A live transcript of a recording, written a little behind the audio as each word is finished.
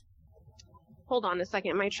Hold on a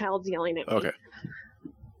second. My child's yelling at me. Okay.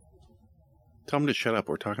 Tell him to shut up.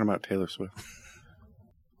 We're talking about Taylor Swift.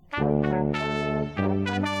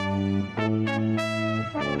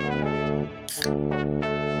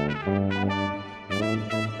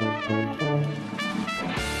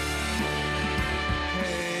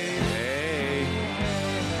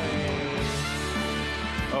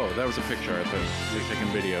 Oh, that was a picture. I thought we were taking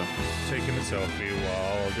video. Taking a selfie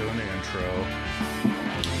while doing the intro.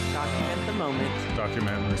 Document the moment.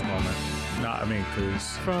 Document this moment.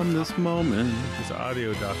 Because From this moment. this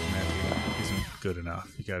audio documenting isn't good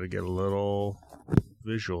enough. You got to get a little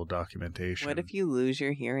visual documentation. What if you lose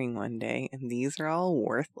your hearing one day and these are all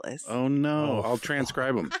worthless? Oh, no. Oh, I'll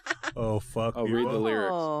transcribe them. Oh, fuck. I'll you. read the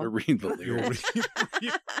lyrics. Oh. Or read the lyrics.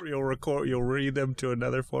 You'll record. You'll read them to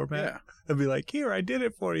another format. Yeah. And be like, "Here, I did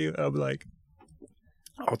it for you." I'll be like,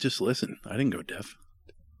 I'll just listen. I didn't go deaf.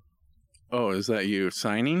 Oh, is that you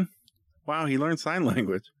signing? Wow, he learned sign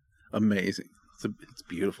language. Amazing. It's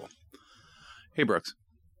beautiful. Hey, Brooks.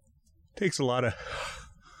 takes a lot of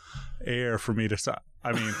air for me to stop.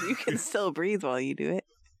 I mean, You can still breathe while you do it.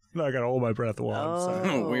 I got to hold my breath while I'm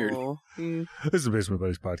signing. Oh, weird. Mm. This is the Basement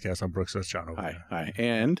Buddies podcast. I'm Brooks. That's John over Hi. there. Hi.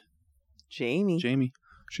 And Jamie. Jamie.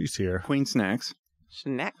 She's here. Queen Snacks.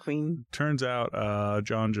 Snack Queen. Turns out,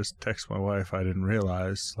 John just texted my wife. I didn't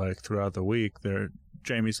realize, like, throughout the week,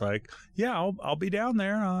 Jamie's like, yeah, I'll be down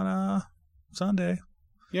there on Sunday.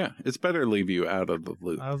 Yeah, it's better to leave you out of the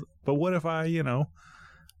loop. But what if I,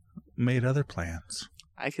 made other plans?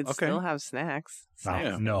 I could Okay. still have snacks.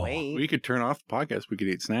 Yeah. No. Wait. We could turn off the podcast. We could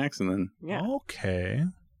eat snacks and then... Yeah. Okay.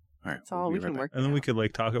 All right. That's all we'll we be can right work. And then we out. could,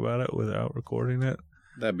 like, talk about it without recording it. back.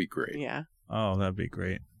 That'd be great. Yeah. Oh, that'd be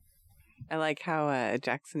great. I like how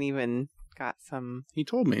Jackson even got some He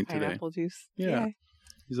told me today. pineapple juice. Yeah.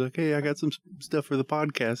 He's like, hey, I got some stuff for the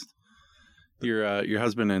podcast. Your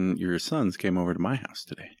husband and your sons came over to my house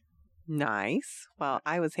today. Nice. Well,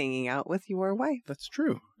 I was hanging out with your wife. That's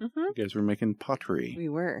true. Mm-hmm. You guys were making pottery. We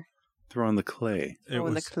were. Throwing the clay.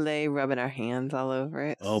 Throwing the clay, rubbing our hands all over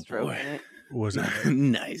it. Oh, stroking boy. it. Was it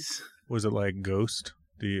Nice. like Ghost?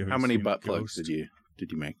 How many butt plugs did you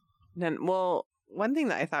make? Then, well, one thing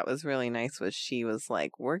that I thought was really nice was she was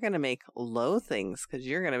like, we're going to make low things because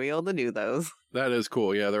you're going to be able to do those. That is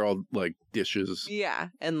cool. Yeah, they're all like dishes. Yeah.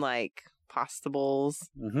 And like pasta bowls.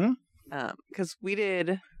 Mm-hmm. Because we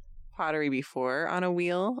did pottery before on a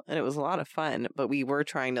wheel and it was a lot of fun, but we were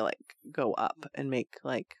trying to like go up and make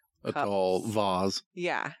like A cups. tall vase.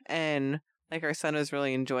 Yeah. And like our son was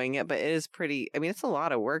really enjoying it, but it is pretty, I mean, it's a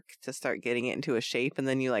lot of work to start getting it into a shape and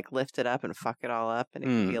then you like lift it up and fuck it all up and it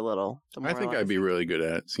can be a little I think I'd be really good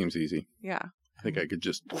at it. Seems easy. Yeah. I think I could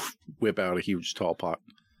just whip out a huge tall pot.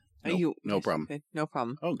 No, no problem. Good. No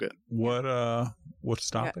problem. Oh, good. What's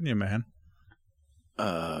stopping you, man?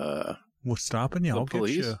 What's stopping you? The I'll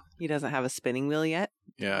police? get you. He doesn't have a spinning wheel yet.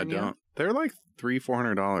 Yeah, I Yeah. don't. They're like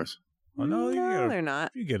 $300-400. Oh, no, they're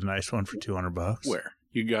not. you get a nice one for $200. Where?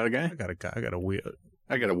 You got a guy? I got a guy. I got a wheel.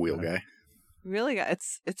 I got a wheel guy. Really,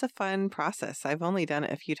 it's a fun process. I've only done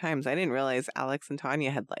it a few times. I didn't realize Alex and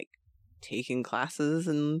Tanya had like taken classes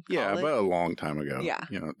in Yeah, college. but a long time ago. Yeah.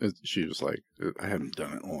 She was like, I haven't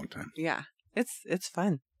done it in a long time. Yeah, it's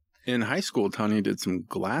fun. In high school, Tanya did some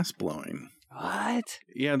glass blowing. What?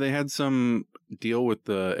 Yeah, they had some deal with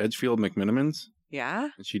the Edgefield McMinimans, Yeah,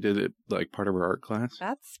 and she did it like part of her art class.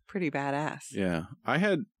 that's pretty badass. Yeah.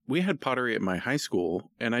 We had pottery at my high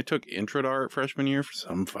school, and I took intro to art freshman year for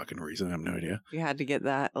some fucking reason. I have no idea. You had to get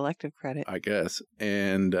that elective credit. I guess.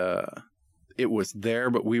 And it was there,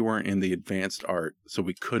 but we weren't in the advanced art, so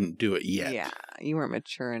we couldn't do it yet. Yeah, you weren't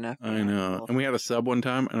mature enough. for I that. know. And we had a sub one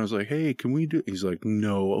time, and I was like, hey, can we do it? He's like,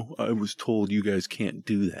 no, I was told you guys can't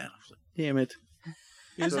do that. I was like, damn it.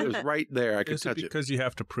 So it was right there. I could Is it touch it. because you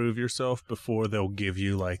have to prove yourself before they'll give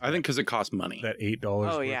you like I think because it costs money. that $8 Oh,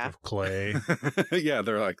 worth yeah. of clay? Yeah,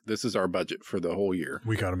 they're like, this is our budget for the whole year.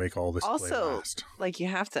 We got to make all this clay Also, last. like you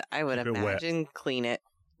have to, I would Keep it wet. imagine, clean it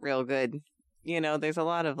real good. There's a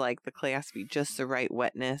lot of like the clay has to be just the right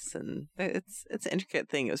wetness, and it's an intricate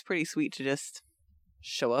thing. It was pretty sweet to just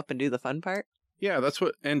show up and do the fun part. Yeah, that's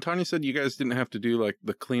what. And Tanya said you guys didn't have to do like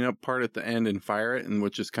the cleanup part at the end and fire it, and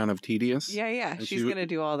which is kind of tedious. Yeah, yeah. And She's gonna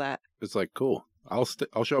do all that. It's like cool. I'll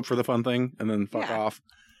show up for the fun thing and then fuck Yeah. off,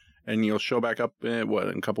 and you'll show back up in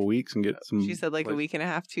a couple weeks and get some. She said like a week and a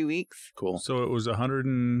half, 2 weeks, Cool. So it was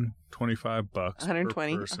 $125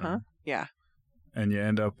 120. per person, Uh-huh. Yeah. and you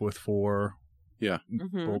end up with 4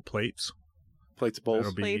 Mhm. full plates. Plates, bowls.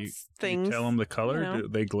 That'll be- Plates, do you things. tell them the color. you know. Do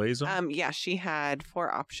they glaze them? Yeah. She had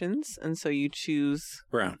 4 options, and so you choose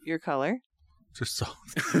Brown. your color. Just so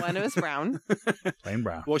One was brown. plain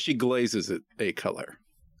brown. Well, she glazes it a color.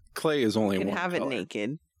 clay is only You can one have color. it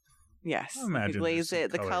naked. Yes. I You imagine could glaze there's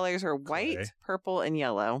it. The some colors are white, clay. purple, and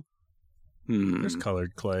yellow. There's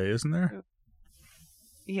colored clay, isn't there?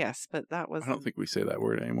 Yes, but that was I don't think we say that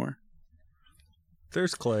word anymore.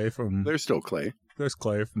 There's clay from There's still clay.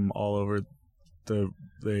 all over the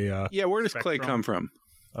Yeah, where does clay Spectrum. come from?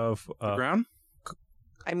 of The ground?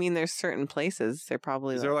 I mean, there's certain places they're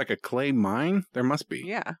probably Is there like a clay mine? There must be.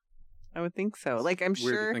 yeah, I would think so. Like I'm Weird to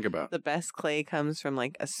sure think about. the best clay comes from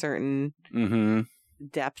like a certain Mm-hmm.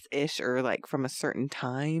 depth ish or like from a certain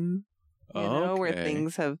time. You know, where Okay.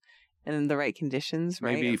 things have in the right conditions,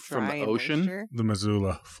 right? Maybe of from the dry and ocean? moisture. the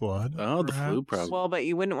Missoula flood. Oh, the flu perhaps? problem. Well, but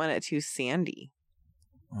you wouldn't want it too sandy.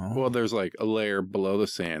 Oh. Well, there's like a layer below the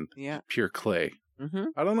sand, Yeah. pure clay. Mm-hmm.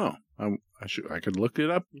 I don't know. I could look it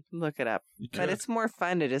up. Look it up. You But could. it's more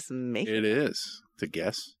fun to just make It is to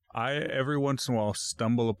guess. I every once in a while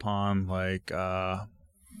stumble upon like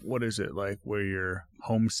what is it, like where you're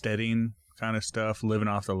homesteading kind of stuff, living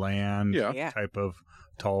off the land Yeah. Yeah. type of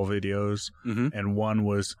tall videos. Mm-hmm. And one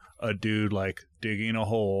was a dude like digging a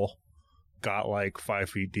hole, got like 5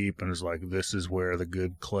 feet deep, and was like, "This is where the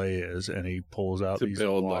good clay is." And he pulls out To these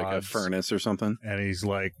build wads, like a furnace or something. and he's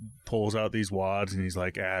like pulls out these wads, and he's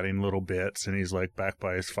like adding little bits, and he's like back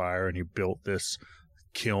by his fire, and he built this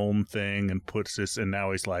kiln thing and puts this, and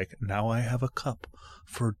now he's like, "Now I have a cup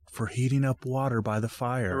for heating up water by the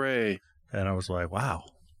fire." Hooray. And I was like, "Wow,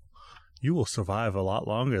 you will survive a lot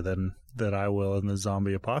longer than I will in the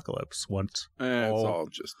zombie apocalypse once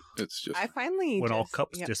It's just I finally when all just-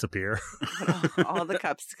 cups yep. disappear." all the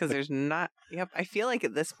cups because there's not. Yep, I feel like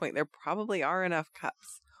at this point there probably are enough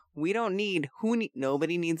cups. We don't need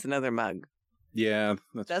nobody needs another mug. yeah.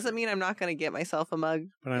 That's Doesn't mean I'm not going to get myself a mug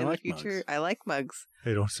But I in like the future. mugs. I like mugs.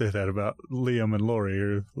 Hey, don't say that about Liam and Lori.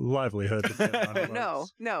 Your livelihood depends on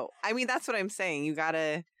mugs. No. I mean that's what I'm saying. You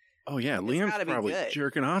gotta. Oh yeah, It's Liam's gotta be probably good.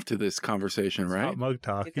 jerking off to this conversation, It's right? not mug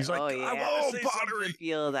talk. It's- He's like, oh, "I yeah. want to say pottery." something."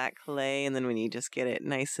 Feel that clay, and then when you just get it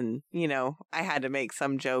nice and I had to make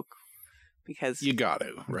some joke because You got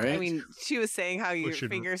to, right? I mean she was saying how your Push it-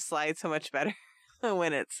 fingers slide so much better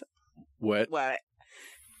when it's wet. wet.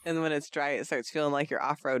 And when it's dry, it starts feeling like you're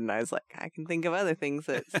off road. And I was like, I can think of other things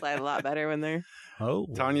that slide a lot better when they're. Oh,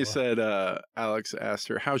 Tanya said, Alex asked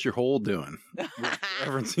her, "How's your hole doing?"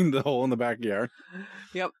 Referencing the hole in the backyard.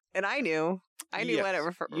 Yep. And I knew what it Yes,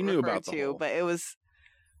 you knew referred about the to, hole. but it was.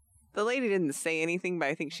 The lady didn't say anything, but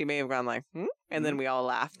I think she may have gone like, and then we all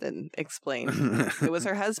laughed and explained. It was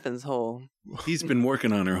her husband's hole. He's been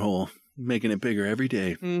working on her hole, making it bigger every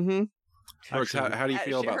day. Mm-hmm. Brooks, how do you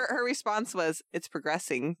feel about her response was, "It's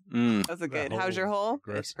progressing." Mm, That's a That good. How's your hole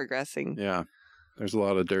hole? is progressing. It's progressing. yeah, there's a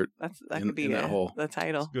lot of dirt. That In- could be in that hole. the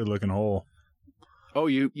title. good looking hole. Oh,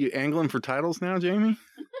 you angling for titles now, Jamie?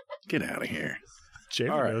 Get out of here. Jamie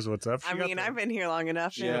All right. knows what's up. I mean, I've been here long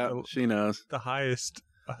enough now. Yeah, she knows. the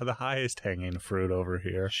highest hanging fruit over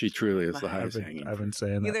here. She truly is the I've highest I've hanging. been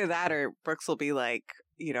saying that. Either that or Brooks will be like,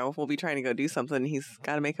 we'll be trying to go do something. He's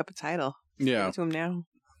got to make up a title. Give Yeah, it to him now.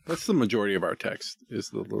 that's the majority of our text is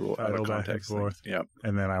the little out Title of back and context thing. forth. Yep.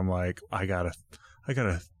 And then I'm like, I gotta,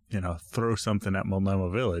 throw something at Multnomah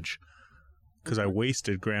Village because I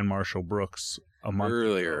wasted Grand Marshal Brooks a month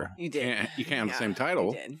Earlier. ago. You did. You can't have the Yeah, same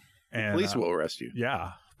title. You did. And, Police will arrest you.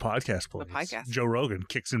 Yeah, podcast police. podcast. Joe Rogan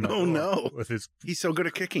kicks in my Oh, door no. with his He's so good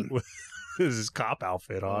at kicking. his cop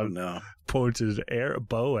outfit Oh on, no. points his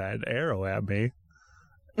arrow at me.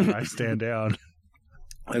 And I stand down.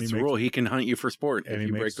 And That's he the makes- rule. He can hunt you for sport if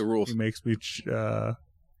you break the rules. He makes me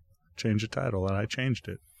change the title, and I changed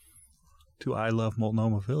it to "I Love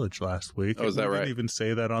Multnomah Village" last week. Oh, is And that we right? Didn't even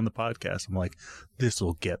say that on the podcast. I'm like, this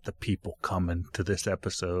will get the people coming to this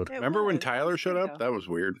episode. It Remember when was. Tyler showed There up? you go. That was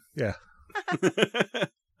weird. Yeah.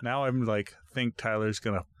 Now I'm like, think Tyler's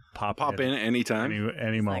gonna pop in anytime.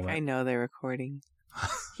 any He's moment. like, I know they're recording.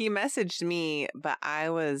 He messaged me, but I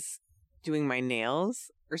was doing my nails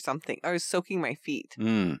or something. I was soaking my feet.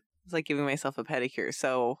 Mm. I was like giving myself a pedicure.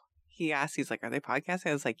 So he asked, he's like, are they podcasting?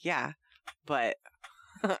 I was like, yeah, but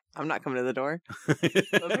I'm not coming to the door.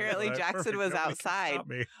 Apparently Right, Jackson perfect. was Nobody can outside. stop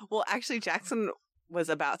me. Well, actually, Jackson was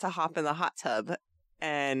about to hop in the hot tub,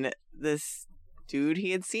 and this dude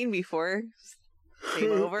he had seen before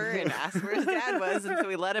came over and asked where his dad was, and so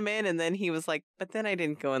we let him in, and then he was like, but then I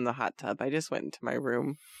didn't go in the hot tub. I just went into my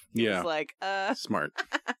room. He Yeah. was like, Smart.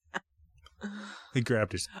 He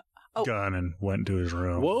grabbed his Oh. gun and went into his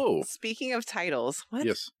room. Whoa. Speaking of titles, what?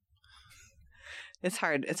 Yes. It's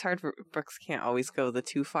hard. It's hard for Brooks can't always go the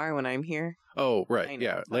too far when I'm here. Oh, I right. know.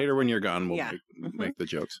 Yeah. Later when you're gone, we'll Yeah. make the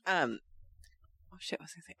jokes. Oh shit, what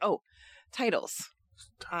was I saying? Oh, titles.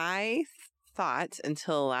 I thought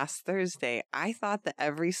until last Thursday. I thought that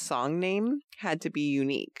every song name had to be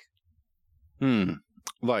unique.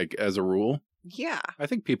 Like, as a rule? Yeah. I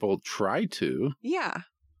think people try to. Yeah.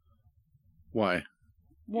 Why?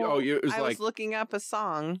 Well, it was I like... was looking up a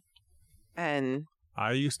song, and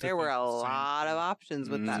I used to there were think a the same lot of thing. options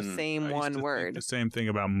with that Mm. same I used to one think word. the same thing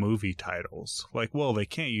about movie titles. Like, well, they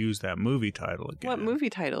can't use that movie title again. What movie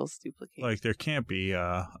titles duplicate? Like, there can't be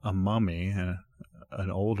a mummy,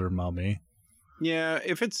 an older mummy. Yeah,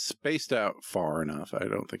 if it's spaced out far enough, I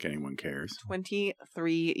don't think anyone cares.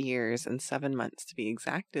 23 years and 7 months to be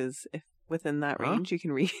exact is if within that Huh? range you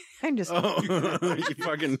can read. I'm just. Oh, you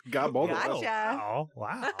fucking got both of Gotcha. them. Wow.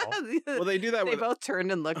 Wow. Well, they do that They with... both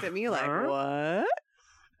turned and looked at me like, Huh? what?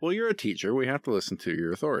 Well, you're a teacher. We have to listen to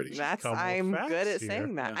your authority. Couple of I'm facts good at here.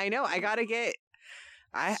 saying that. Yeah. I know. I got to get.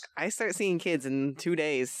 I start seeing kids in 2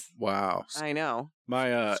 days. Wow. I know.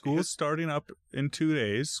 My School's starting up in 2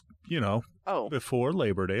 days, Oh, before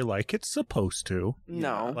Labor Day, like it's supposed to.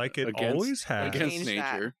 no. Like it Against- always has. against changed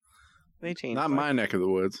that. nature. They changed Not it. my neck of the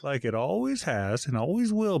woods. Like it always has and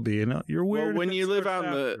always will be. And you're weird. Well, if when it you live starts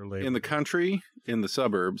out after Labor in the Day. country, in the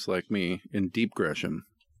suburbs like me, in Deep Gresham,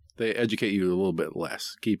 they educate you a little bit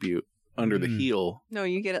less, keep you under the Mm. heel. No,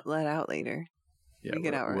 you get it let out later. Yeah, You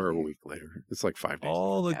get out we're a earlier. week later. It's like 5 days.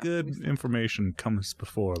 all the Yeah, good we- information comes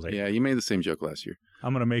before Labor. Yeah, you made the same joke last year.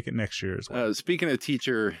 I'm going to make it next year as well. Speaking of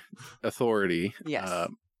teacher authority, Yes.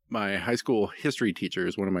 My high school history teacher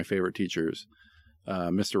is one of my favorite teachers,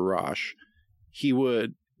 Mr. Rosh. He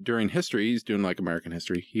would, during history, he's doing like American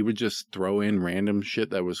history, he would just throw in random shit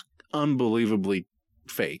that was unbelievably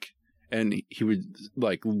fake. And he would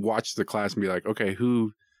like watch the class and be like, okay,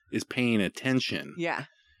 who is paying attention? Yeah.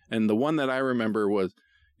 And the one that I remember was,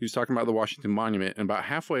 he was talking about the Washington Monument, and about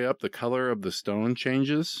halfway up, the color of the stone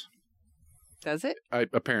changes, Does it?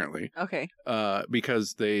 apparently. Okay.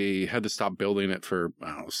 Because they had to stop building it for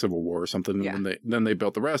Civil War or something. Yeah. And then they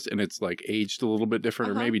built the rest, and it's like aged a little bit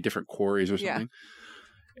different, or Uh-huh. maybe different quarries or Yeah. something.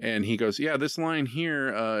 And he goes, yeah, this line here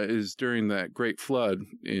is during that Great Flood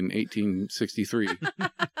in 1863.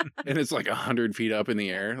 And it's like 100 feet up in the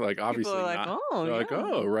air. Like, obviously People are like, not. oh, They're yeah. like,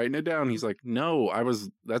 oh, writing it down. He's like, no,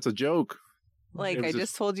 that's a joke. Like It I was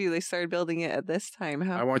just told you, they started building it at this time. I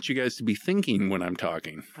Huh? want you guys to be thinking when I'm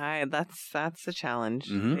talking. That's the challenge.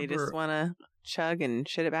 Mhm. They just want to chug and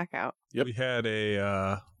shit it back out. Yep. We had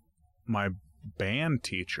my band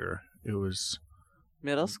teacher. It was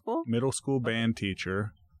Middle school. middle school band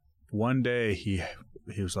teacher. One day he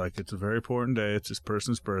was like, it's a very important day. It's this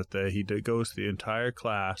person's birthday. He goes the entire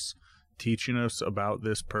class teaching us about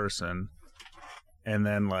this person, and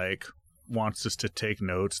then like wants us to take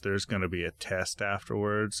notes. There's going to be a test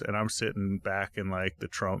afterwards, and I'm sitting back in like the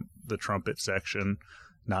trumpet section,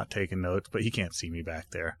 not taking notes, but he can't see me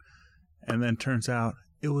back there. And then turns out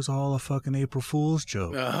it was all a fucking April Fool's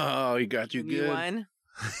joke. Oh, he got you And good. won.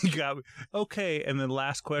 He got me. Okay, and then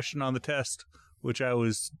last question on the test, which I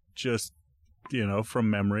was just, from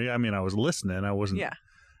memory. I mean, I was listening. I wasn't. Yeah.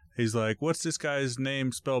 He's like, "What's this guy's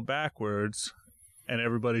name spelled backwards?" And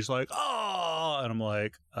everybody's like, "Oh!" And I'm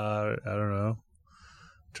like, I don't know.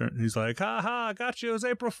 He's like, "Ha ha! Got you! It was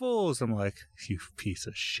April Fool's." I'm like, "You piece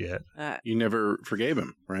of shit." You never forgave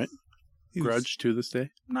him, right? He was- Grudge to this day?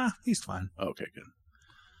 Nah, he's fine. Okay, good.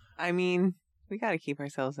 I mean, we got to keep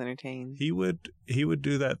ourselves entertained. He would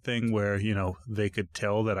do that thing where they could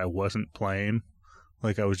tell that I wasn't playing,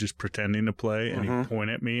 like I was just pretending to play, and Mhm. he'd point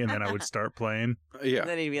at me, and then I would start playing. Yeah.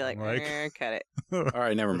 Then he'd be like, Like- cut it. All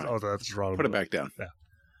right, never mind. Oh, that's wrong. Put it back down. Yeah.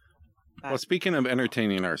 Well, speaking of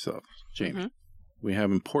entertaining ourselves, Jamie, we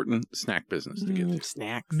have important snack business to get to.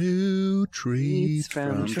 Snacks. New Treats treats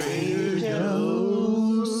from from Trader Trader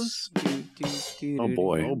Joe's. Joe's. Oh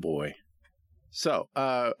boy, oh boy. So,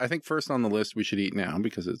 I think first on the list we should eat now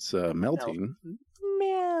because it's melting.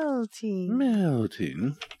 Melting.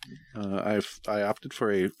 Melting. I opted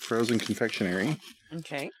for a frozen confectionery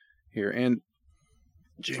Okay. here, and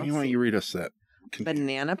Jamie, Let's why don't see. you read us that?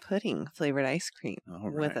 Banana pudding flavored ice cream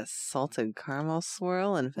All with right. a salted caramel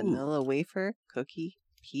swirl and vanilla wafer cookie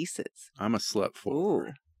pieces. I'm a slut for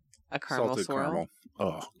Ooh. A caramel salted swirl. caramel.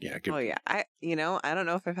 Oh yeah, good. Oh yeah. I don't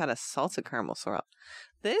know if I've had a salted caramel swirl.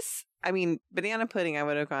 This, I mean, banana pudding I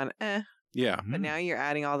would have gone, Yeah. but now you're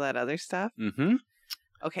adding all that other stuff. Mm-hmm.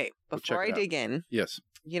 Okay, Well, check before I it out. dig in, Yes.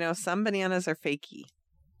 some bananas are fakey.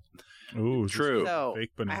 Ooh, is this True. So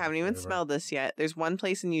fake I banana haven't even flavor? smelled this yet. There's one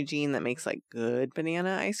place in Eugene that makes like good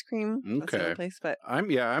banana ice cream. That's the Okay. only place, but I'm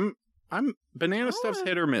banana Oh, stuff's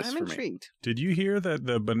hit or miss I'm for me. intrigued. Did you hear that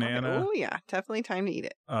the banana, Oh yeah, definitely time to eat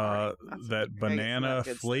it. Alright, that's that good. banana That's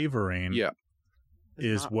good stuff. flavoring Yeah.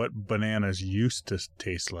 is not- what bananas used to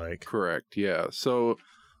taste like? Correct. Yeah. So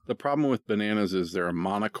The problem with bananas is they're a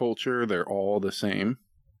monoculture. They're all the same.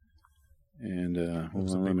 And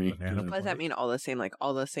What's a let big me. banana What does that mean? All the same, like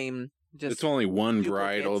all the same. Just It's only one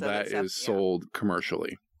duplicates varietal of that itself, is yeah. sold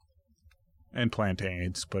commercially. And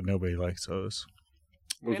plantains, but nobody likes those.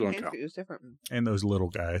 What's one Plantain count? food is different. And those little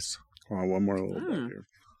guys. Hold on, one more little Mm. bit here.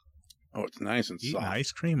 Oh, it's nice and Eating soft.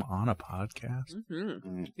 ice cream on a podcast? Mm-hmm.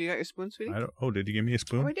 Mm. You got your spoon, sweetie? Did you give me a Oh,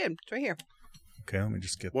 spoon? I did. It's right here. Okay, let me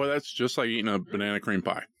just get Boy, that's just like eating a banana cream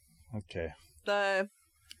pie. Okay.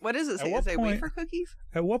 What does it At say? what Is it point- wafer cookies?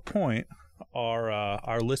 At what point are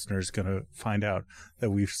our listeners going to find out that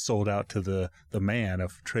we've sold out to the man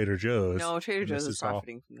of Trader Joe's? No, Trader and Joe's this is is all-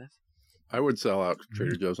 profiting from this. I would sell out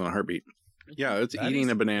Trader Joe's in a heartbeat. Yeah, it's That eating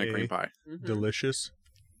is a banana a- cream pie. Mhm. Delicious.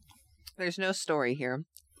 There's no story here.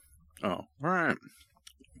 Oh, all right.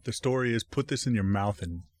 The story is put this in your mouth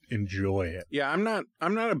and enjoy it. Yeah, I'm not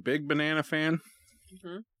a big banana fan,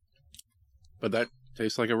 Mm-hmm. but that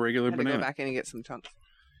tastes like a regular Had to go banana. back in and get some chunks.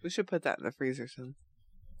 We should put that in the freezer soon.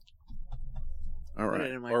 All put right.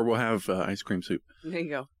 it in my- Or we'll have ice cream soup. There you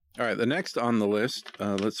go. All right, the next on the list,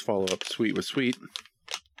 let's follow up sweet with sweet.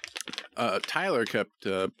 Tyler kept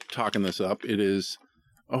talking this up. It is,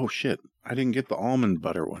 oh shit, I didn't get the almond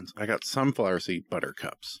butter ones. I got sunflower seed butter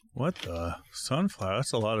cups. What the? Sunflower?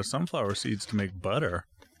 That's a lot of sunflower seeds to make butter.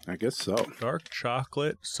 I guess so. Dark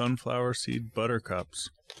chocolate sunflower seed butter cups.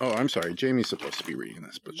 Oh, I'm sorry. Jamie's supposed to be reading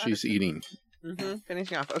this, but she's eating. Mm-hmm.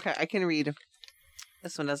 Finishing off. Okay, I can read.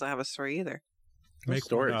 This one doesn't have a story either. No Make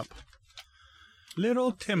stories. one up.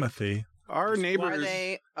 Little Timothy. Our Are neighbors,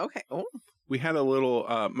 they okay? Oh, we had a little,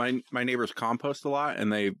 my neighbors compost a lot,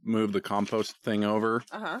 and they moved the compost thing over.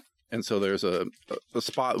 uh-huh. And so there's a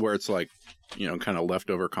spot where it's like, kind of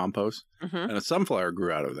leftover compost. Mm-hmm. And a sunflower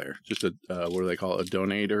grew out of there. Just a, what do they call it? A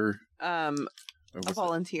donator? Or A what's it?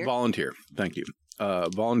 volunteer. Volunteer. Thank you.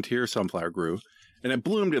 Volunteer sunflower grew. And it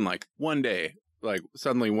bloomed in like one day. Like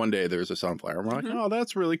suddenly one day there's a sunflower. And we're like, Mhm. oh,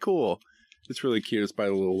 that's really cool. It's really cute. It's by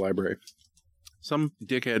the little library. Some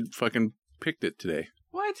dickhead fucking picked it today.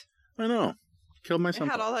 What? I know. Killed my It had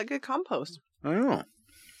sunflower. all that good compost. I know.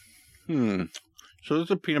 So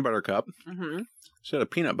there's a peanut butter cup. Mm-hmm. Instead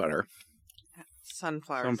of peanut butter,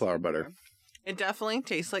 Sunflower sunflower butter. It definitely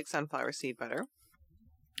tastes like sunflower seed butter,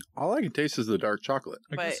 All I can taste is the dark chocolate.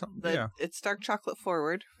 I but guess, it's dark chocolate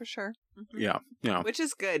forward for sure. Mhm. Yeah. Yeah. Which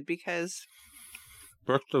is good because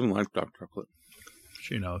Brooke doesn't like dark chocolate.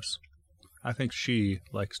 she knows. I think she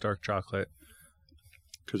likes dark chocolate.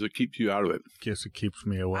 Because it keeps you out of it. Guess it keeps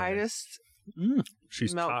me away. I just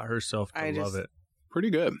She's milk- taught herself to I love just- it Pretty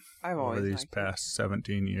good. I've over always these liked it. past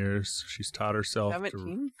 17 years. She's taught herself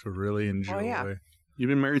 17? to really enjoy. yeah. You've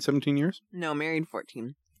been married 17 years? No, married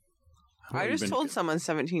 14. How long I you just been told together? someone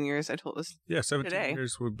 17 years. I told this. Yeah, 17 Today.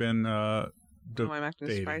 years we've been Oh, I'm acting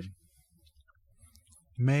surprised. dating.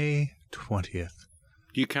 May 20th.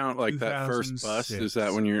 Do you count like that first bust? Is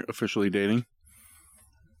that when you're officially dating?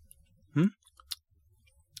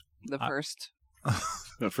 The first.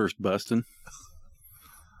 That first busting?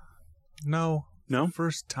 No. No?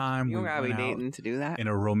 First time You we gotta be went out dating to do that. in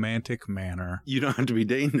a romantic manner. You don't have to be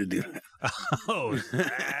dating to do Oh,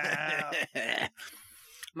 that.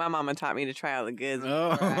 My mama taught me to try out the goods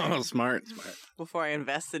Oh, before, smart. before I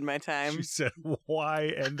invested my time. she said, "Why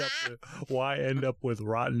end up with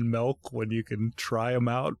rotten milk when you can try them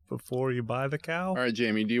out before you buy the cow?" All right,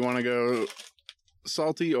 Jamie, do you want to go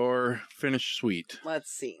salty or finish sweet?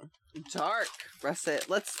 Let's see. Dark russet.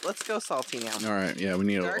 Let's go salty now. All right, yeah, we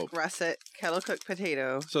need a Dark little. russet kettle cooked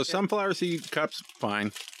potato. So sunflower seed cups,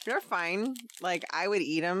 fine. They're fine. Like I would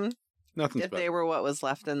eat them Nothing if special. they were what was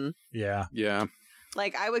left in. Yeah, Yeah,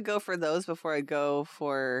 Like I would go for those before I go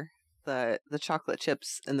for the chocolate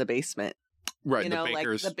chips in the basement. right. You the know, like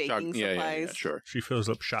baker's the baking yeah, supplies. sure. she fills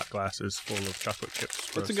up shot glasses full of chocolate chips.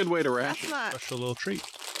 for That's a us. good way to That's ration. not. Special little treat.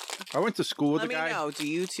 I went to school with Let a me guy. know. Do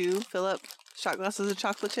you too fill up shot glasses of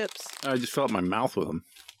chocolate chips? I just fill up my mouth with them.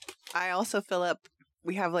 I also fill up.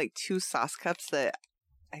 We have like 2 sauce cups that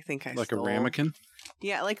I think I Like stole. a ramekin.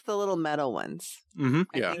 Yeah, like the little metal ones. Mm-hmm.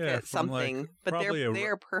 I Yeah. think Yeah, it's from, like, something, but probably a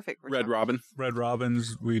they're perfect. For Red chocolate. Robin. Red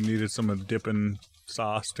Robins. We needed some of the dipping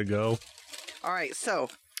sauce to go. All right, so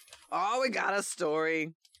we got a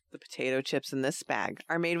story. The potato chips in this bag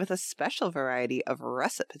are made with a special variety of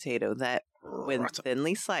russet potato that, when Russet.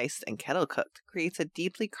 thinly sliced and kettle cooked, creates a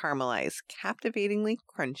deeply caramelized, captivatingly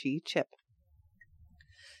crunchy chip.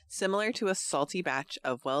 Similar to a salty batch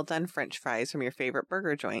of well-done French fries from your favorite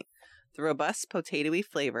burger joint, the robust potatoey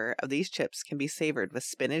flavor of these chips can be savored with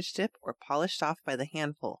spinach dip or polished off by the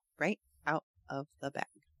handful right out of the bag.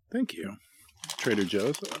 Thank you. Trader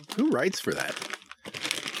Joe's. Who writes for that?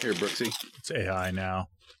 Here, Brooksy. It's AI now.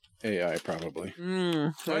 AI, probably.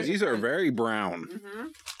 Mm. These are very brown.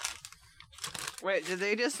 Wait, did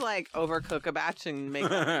they just like overcook a batch and make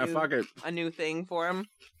Fuck it. a new thing for them?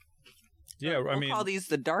 Yeah, I We'll mean, call these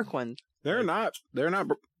the dark ones. They're not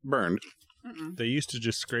burned. they used to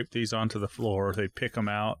just scrape these onto the floor. They pick them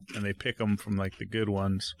out, and they pick them from like the good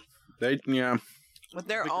ones. Yeah. But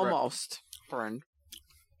they're Think almost burned.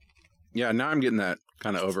 Yeah, now I'm getting that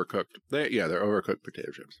kind of overcooked. They're overcooked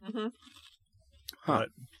potato chips. Mm-hmm. Huh.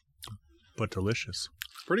 But delicious.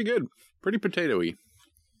 Pretty good. Pretty potatoey.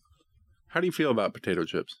 How do you feel about potato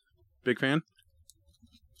chips? Big fan?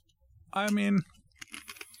 I mean,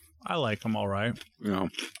 I like them all right. No.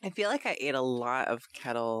 I feel like I ate a lot of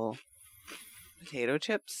kettle potato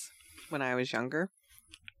chips when I was younger.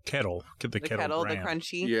 Kettle. Get the kettle brand. the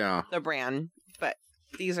crunchy, Yeah. the brand. But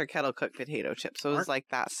these are kettle cooked potato chips, so it was like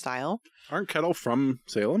that style. Aren't Kettle from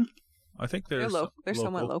Salem? I think They're they're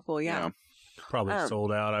somewhat local, yeah. Probably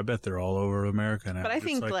sold out. I bet they're all over America now. But I Just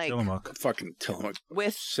think, like- Tillamook. Fucking Tillamook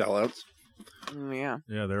With sellouts. yeah,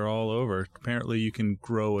 Yeah, they're all over. Apparently, you can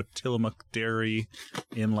grow a Tillamook dairy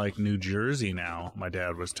in like New Jersey now. My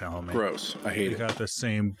dad was telling me. Gross. I hate They it. got the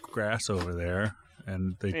same grass over there,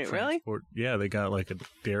 and they Wait, really? transport. Yeah, they got like a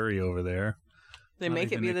dairy over there. they Not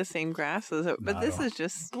make it even be a- the same grass as it, but No, I this don't. is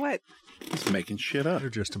just what It's making shit up. They're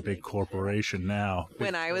just a big corporation now.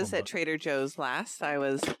 when I was at Trader Joe's last, I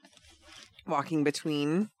was walking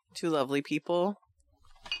between two lovely people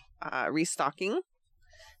restocking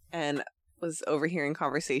and was overhearing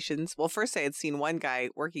conversations. Well, first I had seen one guy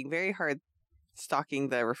working very hard stocking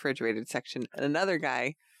the refrigerated section and another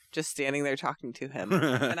guy just standing there talking to him.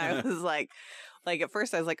 And I was like at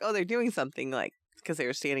first I was like, oh, they're doing something, like, because they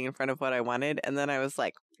were standing in front of what I wanted. And then I was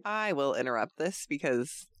like, I will interrupt this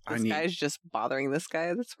because this guy's just bothering this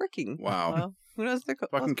guy that's working. Wow. Well, who knows? They're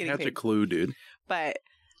Fucking getting catch a paid. clue, dude. But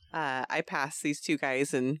I passed these two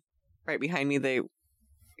guys, and right behind me, they,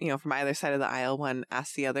 from either side of the aisle, one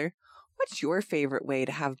asked the other, what's your favorite way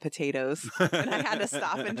to have potatoes? And I had to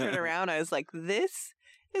stop and turn around. I was like, this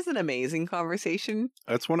is an amazing conversation.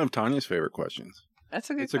 That's one of Tanya's favorite questions. That's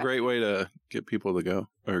a good It's a great way to get people to go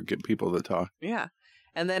or get people to talk. Yeah.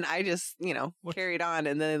 And then I just, carried on.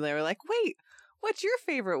 And then they were like, wait, what's your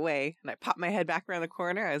favorite way? And I popped my head back around the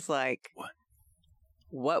corner. I was like,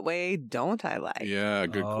 what way don't I like? Yeah,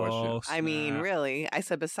 good question. I mean, really? I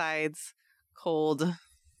said besides cold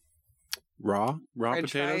Raw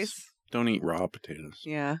French potatoes? fries. Don't eat raw potatoes.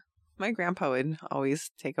 Yeah. My grandpa would always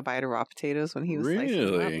take a bite of raw potatoes when he was slicing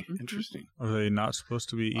them up. Really? Mhm. Interesting. Are they not supposed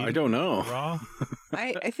to be eaten I don't know. raw?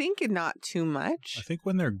 I think not too much. I think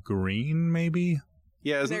when they're green, maybe.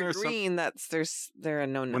 Yeah, When isn't they're there green, they're a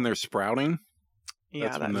no-no. when they're sprouting? yeah,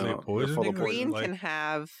 that's when Is they're it poison? full the of Green poison. green like- can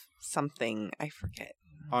have something. I forget.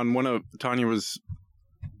 On one of Tanya was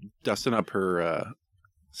dusting up her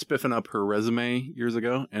spiffing up her resume years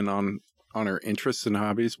ago, and on her interests and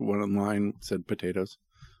hobbies, one line said potatoes.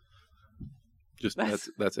 Just that's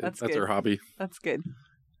it. that's That's good. her hobby That's good.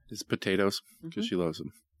 is potatoes because Mhm. she loves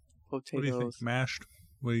them. What do you think? Potatoes. Mashed?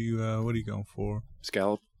 What are you going for?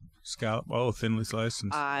 Scallop. Scallop? Oh, thinly sliced.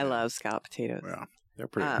 And I love scalloped potatoes. Yeah, they're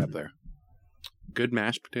pretty up there. Good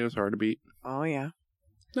mashed potatoes hard to beat. Oh yeah.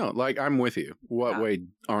 No, like I'm with you. What Yeah. way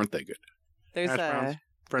aren't they good? There's Hash browns?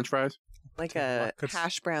 French fries? like a Latkes.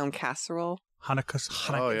 hash brown casserole. Hanukkah's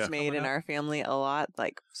Oh, yeah. It's made in our family a lot,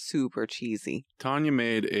 like super cheesy. Tanya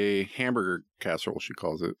made a hamburger casserole, she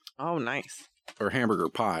calls it, Oh, nice. or hamburger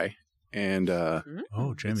pie, and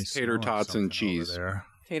Oh, Jamie's It's tater smelling tots and something over cheese. there.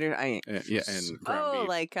 Tater, yeah, and ground beef.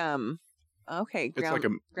 like okay, It's like a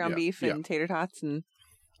ground yeah, beef yeah. and tater tots and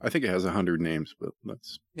I think it has 100 names, but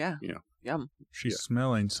that's yeah, Yeah. yum. She's Yeah.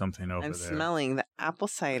 smelling something over I'm there. smelling the apple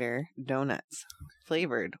cider donuts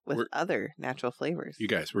flavored with We're- other natural flavors. you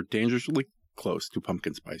guys. We're dangerously close to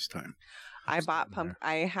pumpkin spice time. I Just bought getting there.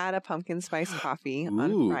 I had a pumpkin spice coffee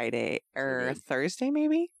on Ooh. Friday or good. Thursday,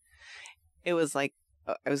 maybe. It was like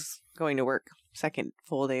I was going to work, second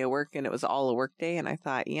full day of work, and it was all a work day. And I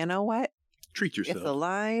thought, you know what? Treat If the yourself.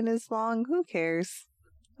 line is long, who cares?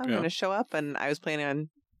 I'm Yeah. going to show up. And I was planning on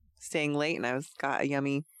staying late, and got a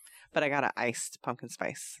yummy, but I got an iced pumpkin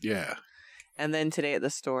spice. Yeah, And then today at the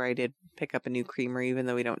store, I did pick up a new creamer, even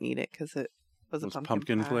though we don't need it because it was it a was pumpkin,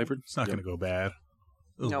 pumpkin pie. flavored. It's not Yep. going to go bad.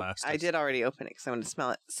 It'll Nope, last I us. did already open it because I wanted to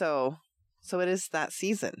smell it. So it is that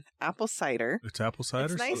season. Apple cider. It's apple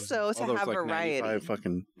cider. It's nice season. though to Although have it's like variety. 95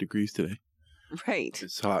 fucking degrees today. Right.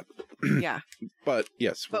 It's hot, Yeah. but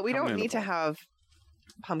yes. But we're we coming don't into need to fall. have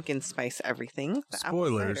pumpkin spice everything. The apple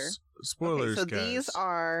cider. Spoilers. Spoilers, Okay, so guys. these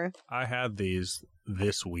are I had these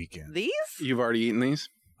this weekend. these? You've already eaten these?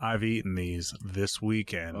 I've eaten these this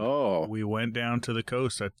weekend. Oh, We went down to the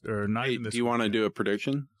coast, or not hey, even this do you want to weekend. do a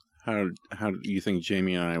prediction? How do you think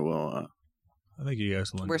Jamie and I will? I think you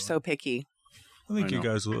guys will enjoy We're so picky. I think I you know.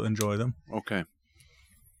 guys will enjoy them. Okay.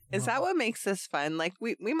 Is that what makes this fun? Like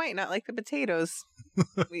we might not like the potatoes.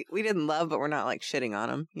 we didn't love, but we're not like shitting on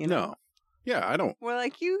them. You know? No. Yeah, I don't. We're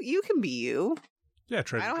like you can be you. Yeah,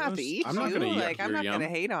 Trader I don't have to Joe's. eat I'm not you. gonna yuck Like I'm your not yum. gonna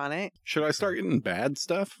hate on it. Should I start getting bad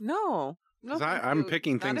stuff? No. 'Cause thank I'm you.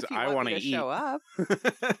 picking Not things if you I want wanna me to eat. show up.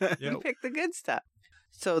 Yeah. You pick the good stuff.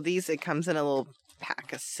 So it comes in a little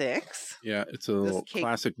pack of 6 Yeah, it's a little cake-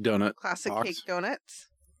 classic donut. classic box. cake donuts.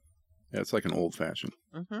 Yeah, it's like an old fashioned.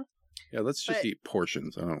 Mm-hmm. Yeah, let's just But- eat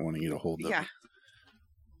portions. I don't want to eat a whole Yeah.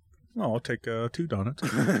 Oh, I'll take 2 donuts.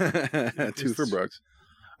 donut. 2 for It's- Brooks.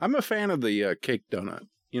 I'm a fan of the cake donut.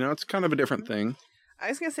 You know, it's kind of a different thing. I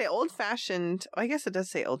was gonna say old fashioned. Oh, I guess it does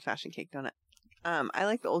say old fashioned cake donut. I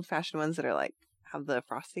like the old fashioned ones that are like have the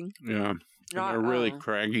frosting. Yeah, Not and they're really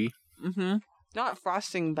craggy. mm-hmm. Not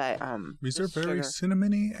frosting, but These are just very sugar.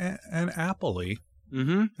 cinnamony and apple-y.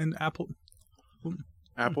 Mm-hmm. And apple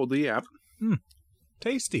Apple the app.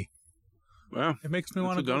 tasty. Well, It makes me It's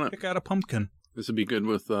want a to go donut. pick out a pumpkin. this would be good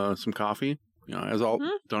with some coffee. You know, as all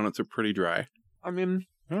Mhm. donuts are pretty dry. I mean,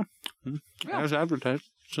 Yeah. As advertised,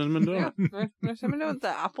 cinnamon yeah, donut. there's something with the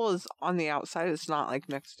apple is on the outside. It's not like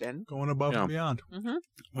mixed in. Going above Yeah. and beyond.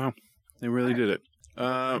 Mm-hmm. They really did it.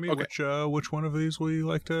 Amy, Okay. which one of these will you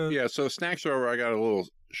like to? Yeah, so snacks are over. I got a little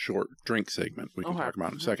short drink segment we can Okay. talk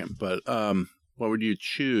about in a second. But what would you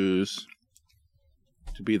choose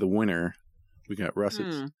to be the winner? We got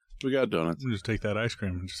russets. We got donuts. Just take that ice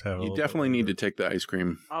cream and just have. You definitely need to take the ice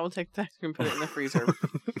cream. I will take that and put it in the freezer.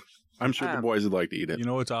 I'm sure the boys would like to eat it. You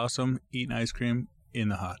know what's awesome? Eating ice cream in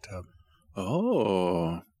the hot tub.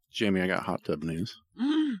 Oh, Jamie, I got hot tub news.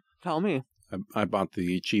 Tell me. I bought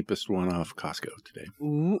the cheapest one off Costco today.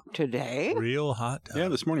 Ooh, today? Real hot tub. Yeah,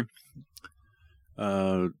 this morning.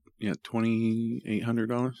 Yeah,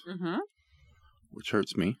 $2,800, Mm-hmm. which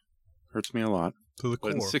hurts me. Hurts me a lot. To the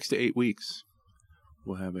But in core. 6 to 8 weeks,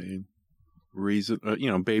 we'll have a reason.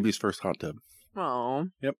 Baby's first hot tub. Oh,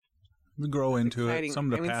 We grow into exciting. it. Some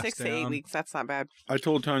of I the mean, pass 6 to 8 down. weeks. That's not bad. I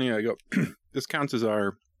told Tanya, I go, this counts as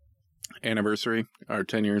our anniversary, our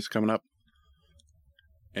 10 years coming up,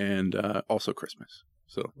 and also Christmas.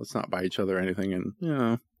 So let's not buy each other anything, and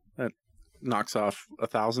that knocks off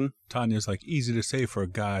 $1,000. Tanya's like easy to say for a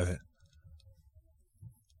guy that.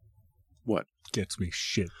 What? Gets me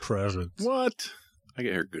shit presents. What? I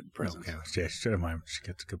get her good presents. Okay, shut mind. She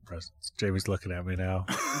gets good presents. Jamie's looking at me now.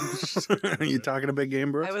 Are you talking a big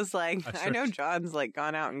game, bro? I was like, I I know John's like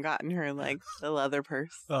gone out and gotten her like the leather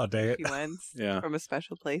purse. Oh, dang it. She wants Yeah. from a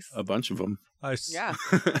special place. A bunch of them. Yeah.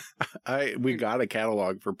 We got a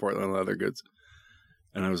catalog for Portland leather goods,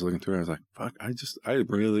 and I was looking through. And I was like, "Fuck!" I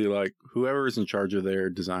really like whoever is in charge of their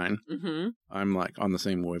design. Mm-hmm. I'm like on the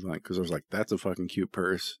same wavelength because I was like, "That's a fucking cute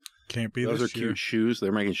purse. Can't be Those are this year. cute shoes.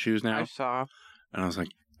 They're making shoes now." I saw. And I was like,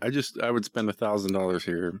 I would spend $1,000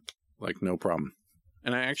 here, like no problem.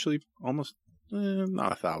 And I actually almost not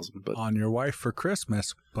 1,000, but On your wife for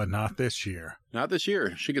Christmas, but not this year. not this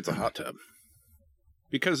year. She gets a hot tub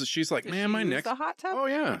because she's like, Does "Man, she my use neck." the hot tub? Oh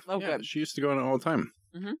yeah. Oh, yeah. good. She used to go in it all the time.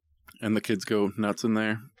 Mhm. And the kids go nuts in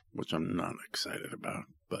there, which I'm not excited about.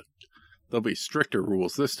 But there'll be stricter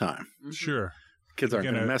rules this time. Mhm. Sure. Kids aren't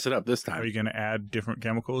going to gonna- mess it up this Are time. you going to add different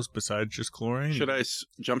chemicals besides just chlorine? Should I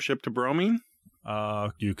jump ship to bromine?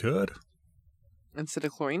 You could. Instead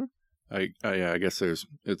of chlorine? I guess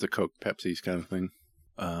it's a Coke Pepsi's kind of thing.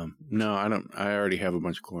 No, I don't. I already have a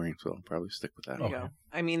bunch of chlorine, so I'll probably stick with that. There you Okay. go.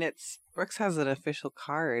 I mean, Brooks has an official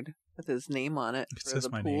card with his name on it It for says the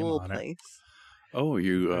my name pool on it. place. Oh,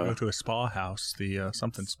 you I go to a spa house, the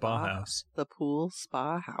something spa house. The pool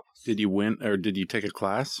spa house. did you win or did you take a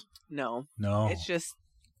class? No. No. It's just,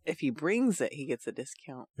 if he brings it, he gets a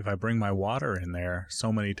discount. If I bring my water in there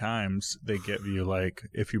so many times, they give you like,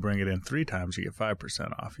 if you bring it in 3 times, you get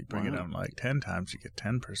 5% off. You bring it Wow. in like 10 times, you get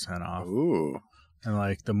 10% off. Ooh, And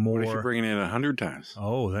like the what if you more, bring it in 100 times?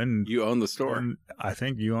 then You own the store. then I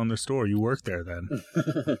think you own the store. You work there then.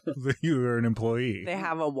 You are an employee. They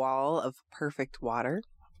have a wall of perfect water.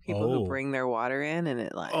 People Oh. who bring their water in, and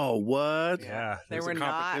it like Oh, what? Yeah. there There's a were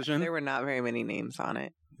not competition? there were not very many names on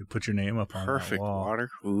it. You put your name up on that Perfect wall. water.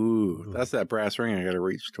 Ooh, that's that brass ring I got to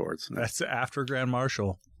reach towards. That's after Grand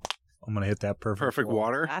Marshal. I'm gonna hit that perfect wall.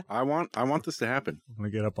 water. That- I want this to happen. I'm gonna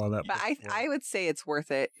get up on that. But perfect wall. I would say it's worth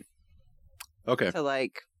it Okay, to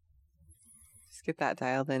like just get that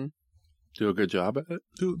dialed in. do a good job at it.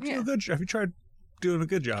 do Yeah. a good job. Have you tried doing a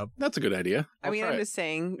good job? That's a good idea. I mean, I'm it. just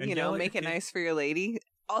saying, And you yell know, at make your it kid. nice for your lady.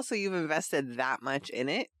 Also, you've invested that much in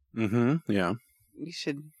it. Mm-hmm. Yeah. You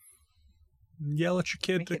should. Yell at your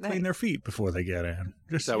kid Make to it clean nice. their feet before they get in.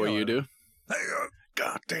 Just Is that what yell you at do? them. Hey,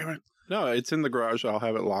 God damn it. No, it's in the garage. I'll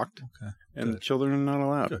have it locked. Okay. And Good. children are not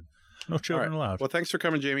allowed. Good. No children allowed. Well, thanks for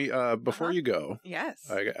coming, Jamie. Before you go, Yes.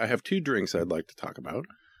 I have 2 drinks I'd like to talk about.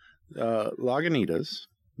 Lagunitas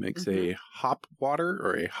makes a hop water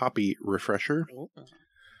or a hoppy refresher,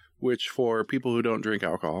 which for people who don't drink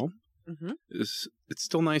alcohol, it's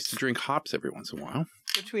still nice to drink hops every once in a while.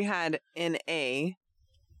 Which we had in a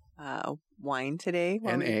wine today.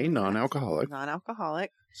 NA, non-alcoholic.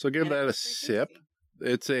 Non-alcoholic. So give And that a it's pretty sip. tasty.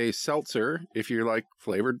 It's a seltzer if you like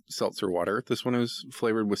flavored seltzer water. This one is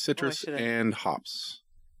flavored with citrus should've- and hops.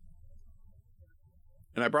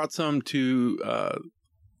 And I brought some to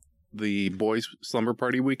the boys' slumber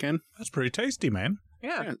party weekend. That's pretty tasty, man.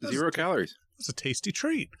 Yeah. Yeah, 0 calories. That's a tasty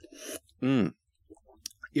treat.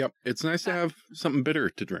 Yep. It's nice to have something bitter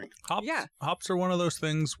to drink. Hops, Yeah. hops are one of those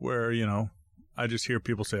things where, I just hear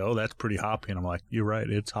people say, oh, that's pretty hoppy. And I'm like, you're right,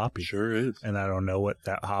 it's hoppy. Sure is. And I don't know what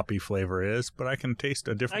that hoppy flavor is, but I can taste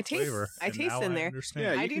a different flavor. I and taste now in I there. understand.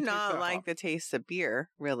 Yeah, I you do can taste not that like hop. the taste of beer,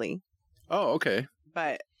 really, Oh, okay.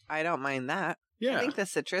 but I don't mind that. Yeah. I think the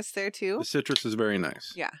citrus there too. The citrus is very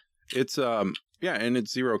nice. Yeah. It's and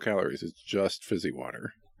it's 0 calories. It's just fizzy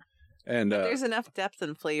water. And There's enough depth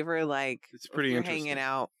and flavor. Like it's pretty if you're interesting. hanging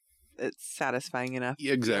out, it's satisfying enough.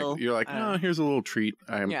 Yeah, exactly. Feel, You're like, uh, oh, here's a little treat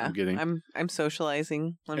I'm getting. I'm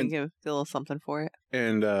socializing. Let me And- give a little something for it.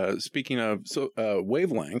 And speaking of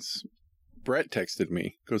wavelengths, Brett texted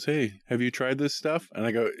me, goes, hey, have you tried this stuff? And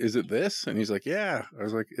I go, is it this? And he's like, yeah. I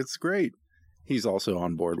was like, it's great. He's also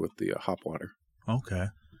on board with the hop water. Okay.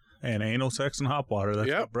 And anal sex and hop water. That's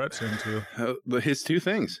Yep. what Brett's into. His 2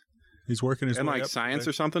 things. He's working his And way like up science today.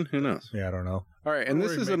 or something. Who knows? Yeah, I don't know. All right. And Or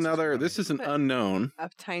this he is makes his another, money. this is an But- unknown. A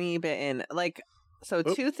tiny bit in, like, so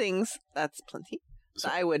Oh. 2 things. That's plenty. So-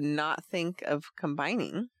 that I would not think of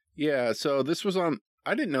combining. Yeah. So this was on,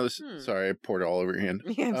 I didn't know this. Hmm. Sorry, I poured it all over your hand.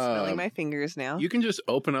 Yeah, I'm smelling Um, my fingers now. You can just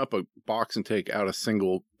open up a box and take out a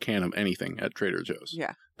single can of anything at Trader Joe's.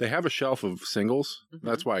 Yeah. They have a shelf of singles. Mhm.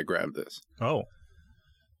 That's why I grabbed this. Oh.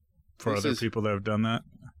 For This other is- people that have done that?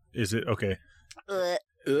 Is it okay? Ugh.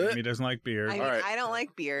 He doesn't like beer. I mean, All right. I don't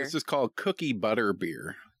like beer. This is called Cookie Butter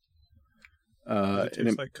Beer. It An,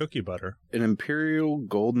 tastes like cookie butter. an imperial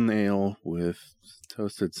golden ale with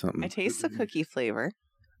toasted something. I taste the cookie flavor.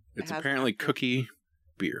 It's it has apparently that. cookie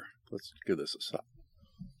beer. Let's give this a shot.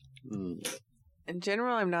 In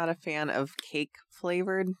general, I'm not a fan of cake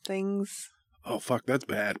flavored things. Oh fuck, that's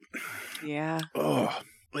bad. Yeah. Oh,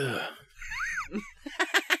 ugh.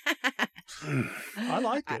 I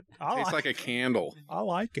like it. Tastes like a candle. I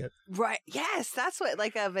like it. Right. Yes, that's what,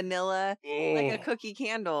 like a vanilla, like a cookie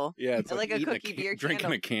candle. Yeah, it's like a eating cookie beer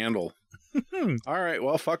drinking candle. a candle. All right,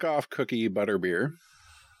 well, fuck off, cookie butter beer.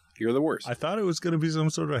 You're the worst. I thought it was going to be some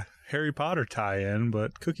sort of Harry Potter tie-in,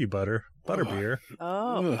 but cookie butter, butterbeer.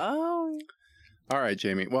 Oh, Ugh. oh. All right,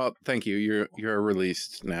 Jamie. Well, thank you. You're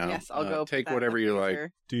released now. Yes, I'll go. put Take that in whatever the you like.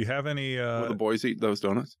 freezer. Do you have any? Will the boys eat those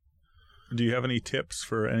donuts? Do you have any tips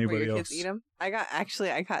for Where anybody your else? kids eat them? I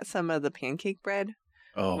got some of the pancake bread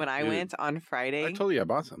Oh, when I dude. went on Friday. I told you I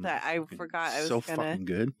bought some. that I forgot I was so gonna. fucking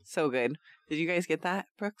good. So good. Did you guys get that,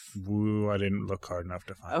 Brooks? Woo, I didn't look hard enough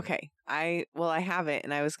to find it. Okay. I have it,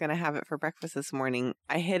 and I was gonna have it for breakfast this morning.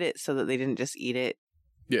 I hid it so that they didn't just eat it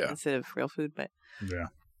Yeah. instead of real food, but Yeah.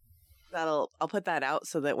 I'll put that out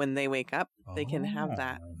so that when they wake up, they can have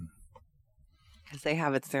that Oh. because they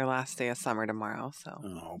have it's their last day of summer tomorrow. So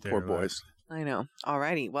Oh, There poor it boys. is. I know.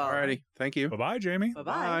 Alrighty. Well. Alrighty. Thank you. Bye-bye, Jamie. Bye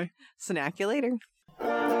bye. Snack you later.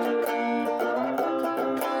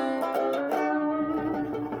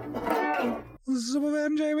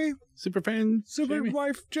 Superman Jamie. Superfan. Super Jamie.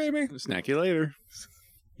 wife Jamie. Snack you later.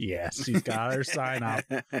 Yes, she's got her sign off.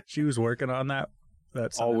 She was working on that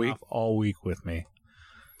sign All week? off all week with me.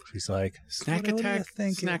 She's like, Snack what are you attack.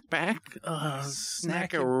 thinking? Snack back.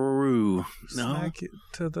 Snack it. Snackaroo. No. Snack it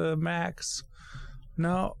to the max.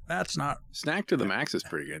 No, that's not Snack to the max is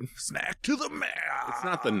pretty good. snack to the max. It's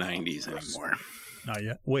not the 90s anymore. Not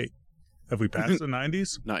yet. Wait, have we passed the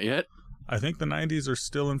 90s? Not yet. I think the 90s are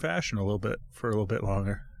still in fashion a little bit for a little bit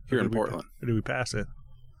longer. Here Or in did we- Portland, Or did we pass it?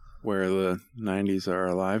 where the 90s are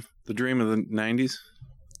alive. The dream of the 90s.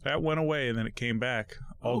 That went away and then it came back.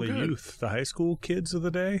 All Oh, the good. youth, the high school kids of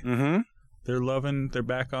the day, Mm-hmm. they're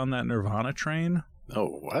back on that Nirvana train. Oh,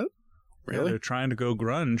 what? Yeah, Really? they're trying to go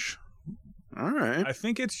grunge. All right. I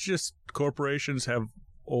think it's just corporations have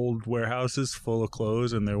old warehouses full of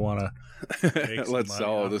clothes and they want to. Make some Let's money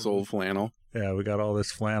sell off this of old flannel. Yeah, we got all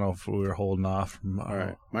this flannel we were holding off from. All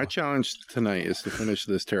right. My challenge tonight is to finish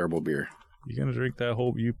this terrible beer. You're gonna drink that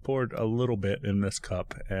whole. You poured a little bit in this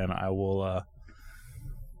cup, and I will. I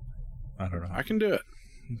don't know. I can do it.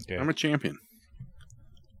 Okay. I'm a champion.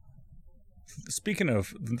 Speaking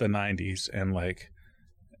of the 90s and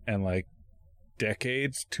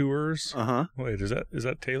decades tours. Wait, is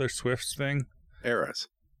that Taylor Swift's thing? Eras.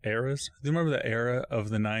 Eras? Do you remember the era of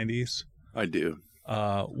the 90s? I do.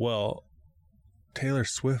 Well, Taylor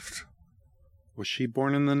Swift. Was she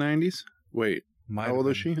born in the 90s? Wait, how old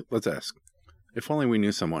is she? Let's ask. If only we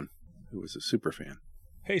knew someone who was a super fan.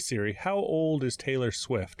 Hey Siri, how old is Taylor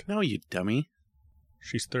Swift? No, you dummy.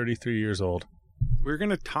 She's 33 years old. We're going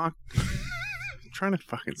to talk. I'm trying to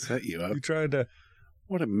fucking set you up. You tried to.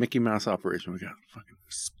 What a Mickey Mouse operation we got. Fucking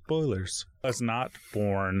Spoilers. Was not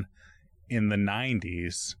born in the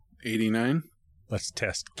 90s. 89? Let's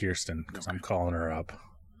test Kirsten, because I'm calling her up.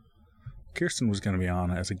 Kirsten was going to be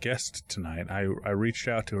on as a guest tonight. I reached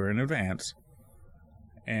out to her in advance,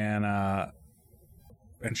 and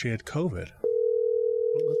she had COVID.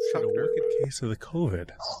 Let's Had a talk to her. wicked case of the COVID.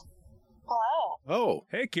 Hello. Oh,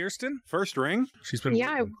 Hey, Kirsten. first ring? She's been. Yeah,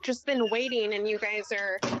 I've just been waiting, and you guys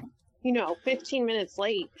are, 15 minutes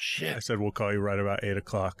late. I Shit. said we'll call you right about 8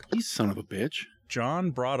 o'clock. You son of a bitch.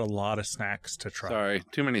 John brought a lot of snacks to try. Sorry,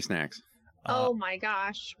 too many snacks. Oh my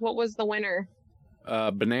gosh, what was the winner?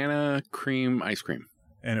 Banana cream ice cream.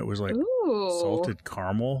 And it was like Ooh. salted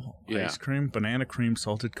caramel Yeah. ice cream, banana cream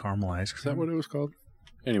salted caramel ice Is cream. that what it was called?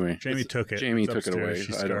 Anyway. Jamie it's- took it. Jamie It's took it upstairs. away.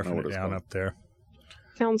 She's I don't know scarfing what it it's down called. up there.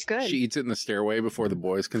 Sounds good. She eats it in the stairway before the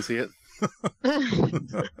boys can see it.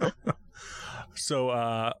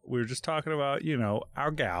 So we were just talking about,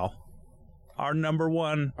 our gal, our number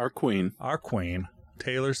one, Our queen. our queen,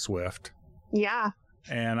 Taylor Swift. Yeah.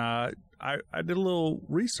 And I did a little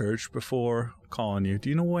research before calling you. Do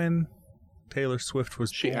you know when Taylor Swift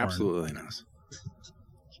was She born? absolutely knows.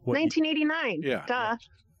 What- 1989. Yeah. Duh.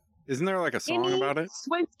 Isn't there like a song Any about it?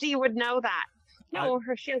 Swiftie would know that. No,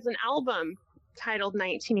 she has an album titled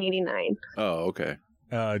 1989. Oh, okay.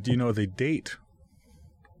 do you know the date?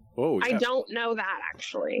 Oh, yeah. I don't know that,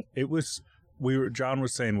 actually. It was, John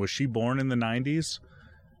was saying, was she born in the 90s?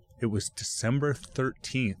 It was December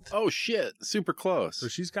 13th. Oh, shit. Super close. So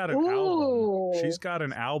she's got an Ooh. album. She's got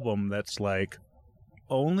an album that's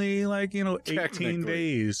only 18 Technically.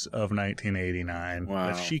 days of 1989 Wow.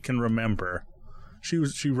 that she can remember.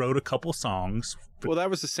 She wrote a couple songs. But Well, that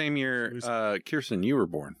was the same year, Kirsten, you were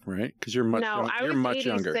born, right? Because you're much, No, I you're was much 86.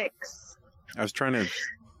 younger. I was trying to.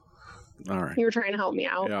 All right. You were trying to help me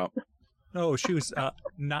out. Yeah. no, she was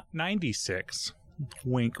 96.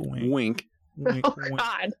 Wink, wink, Wink. wink, Oh, wink.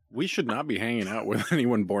 God. We should not be hanging out with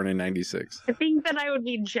anyone born in 96. I think that I would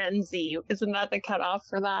be Gen Z. Isn't that the cutoff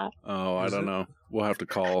for that? Oh, I Is don't it? know. We'll have to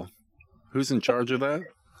call. Who's in charge of that?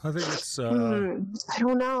 I think it's I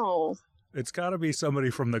don't know. it's got to be somebody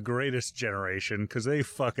from the greatest generation because they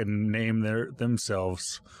fucking name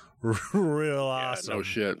themselves real awesome. Yeah, no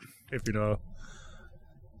shit. If you know.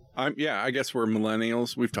 I guess we're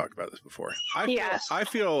millennials. We've talked about this before. Yes. I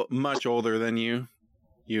feel much older than you.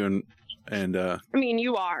 You and I mean,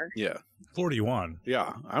 you are. yeah. 41.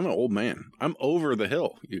 Yeah, I'm an old man. I'm over the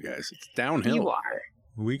hill, you guys. It's downhill. You are.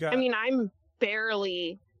 We got I mean, I'm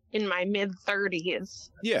barely in my mid 30s.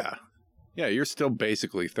 Yeah. Yeah, you're still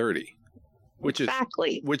basically 30. Which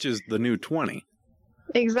Exactly. is the new 20.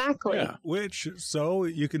 Exactly. Yeah. so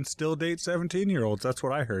you can still date 17-year-olds. That's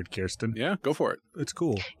what I heard, Kirsten. Yeah, go for it. It's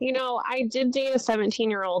cool. I did date a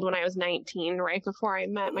 17-year-old when I was 19, right before I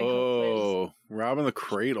met my husband. Oh, robbing the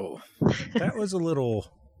cradle. That was a little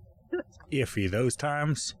iffy those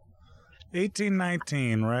times. 18,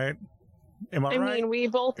 19, right? Am I I right? mean, we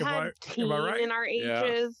both Am had I teen right? in our Yeah.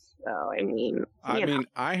 ages. So, I mean, you know.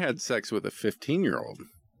 I had sex with a 15-year-old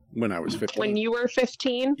when I was 15. When you were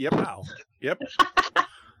 15? Yep. Wow. Yep.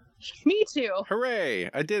 Me too. Hooray.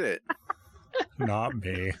 I did it. Not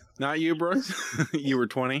me. Not you, Brooks. You were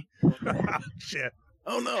 20. Shit.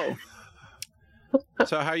 Oh, no.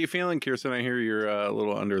 So how you feeling, Kirsten? I hear you're a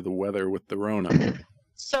little under the weather with the Rona.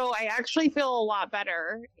 So I actually feel a lot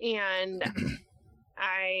better, and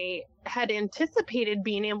I had anticipated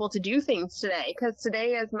being able to do things today because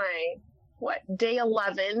today is my day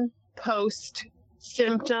 11 post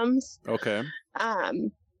symptoms. Okay.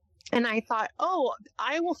 And I thought, oh,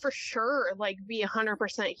 I will for sure be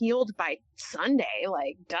 100% healed by Sunday,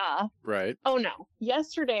 duh. Right. Oh no.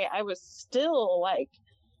 Yesterday I was still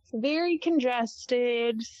very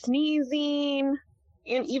congested, sneezing.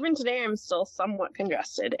 And even today I'm still somewhat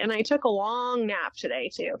congested. And I took a long nap today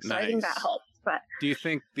too. So I think that Nice. helps. But Do you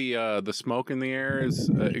think the smoke in the air is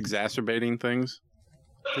exacerbating things?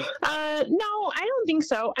 no, I don't think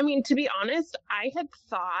so. I mean, to be honest, I had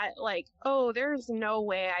thought oh, there's no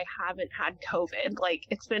way I haven't had COVID.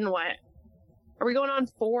 It's been are we going on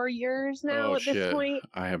 4 years now Oh, at this shit. point?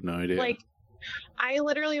 I have no idea. I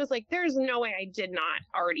literally was like, there's no way I did not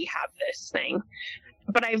already have this thing.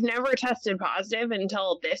 But I've never tested positive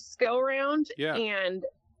until this go around. Yeah. And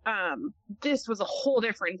this was a whole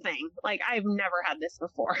different thing. Like, I've never had this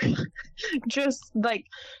before. Just like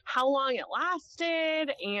how long it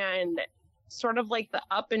lasted and sort of like the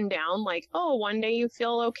up and down, like, oh, one day you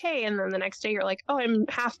feel okay and then the next day you're like, oh, I'm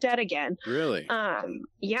half dead again. Really?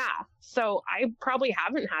 Yeah. So I probably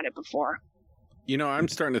haven't had it before. You know, I'm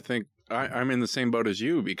starting to think I'm in the same boat as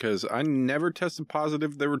you because I never tested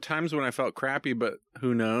positive. There were times when I felt crappy, but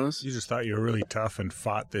who knows? You just thought you were really tough and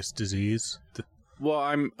fought this disease. Well,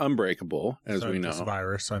 I'm unbreakable, as we know. This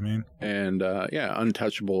virus, I mean. And, yeah,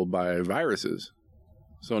 untouchable by viruses.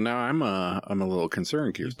 So now I'm a little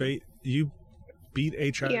concerned, Kirsten. You beat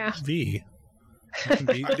HIV. Yeah.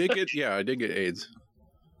 I did get AIDS.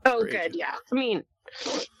 Oh, Great. good. Yeah. I mean,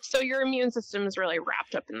 so your immune system is really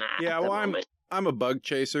wrapped up in that. Yeah, at the well, moment. I'm a bug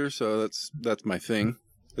chaser, so that's my thing.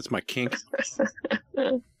 That's my kink.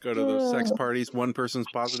 Go to those sex parties. One person's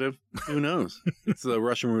positive. Who knows? It's the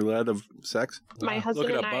Russian roulette of sex. My husband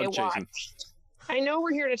Look it and up, I bug chasing. watched. I know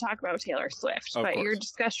we're here to talk about Taylor Swift, Of but your course.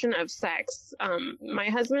 discussion of sex. My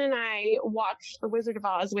husband and I watched The Wizard of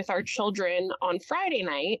Oz with our children on Friday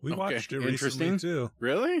night, We Okay, watched it interesting. recently, too.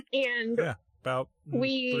 Really? and Yeah, about 3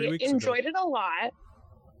 we weeks enjoyed it a lot.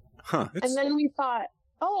 Huh. ago. And then we thought,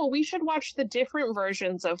 oh, we should watch the different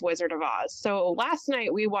versions of Wizard of Oz. So last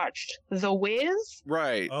night we watched The Wiz.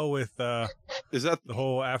 Right. with Is that? the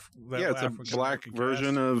whole Yeah, it's a black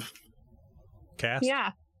version of. cast.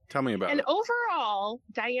 Yeah. Tell me about And it. overall,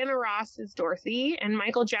 Diana Ross is Dorothy, and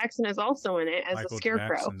Michael Jackson is also in it as Michael a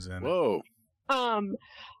scarecrow. Jackson's in it. Whoa.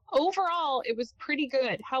 Overall, it was pretty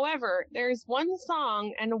good. However, there's one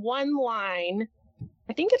song and one line.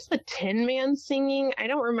 I think it's the Tin Man singing. I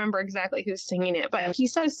don't remember exactly who's singing it, but he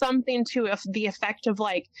says something to the effect of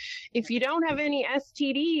like, "If you don't have any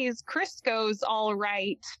STDs, Crisco's all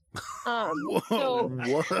right." Whoa. So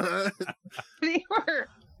What? they were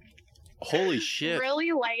Holy shit.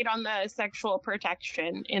 really light on the sexual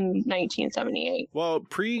protection in 1978. Well,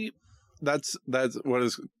 that's what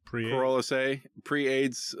does Pre Corolla say?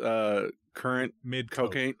 Pre-AIDS, current mid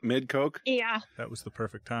cocaine, mid-coke? Yeah. That was the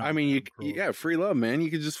perfect time. I mean, Cruel. yeah, free love, man.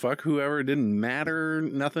 You could just fuck whoever. It didn't matter.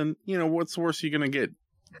 Nothing. You know, what's worse you going to get?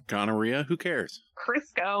 Gonorrhea? Who cares?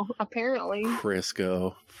 Crisco, apparently.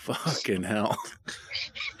 Crisco. Fucking hell.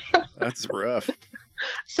 That's rough.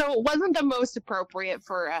 So it wasn't the most appropriate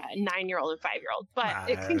for a 9-year-old and 5-year-old, but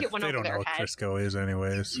I think it went they over don't know their what head. Crisco is,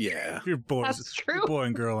 anyways. Yeah. Your That's true. Your boy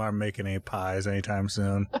and girl aren't making any pies anytime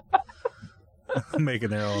soon. Making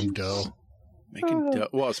their own dough. Making dough.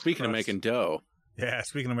 Well, speaking of Crust. making dough, Yeah,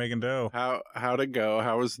 speaking of making dough. how'd it go?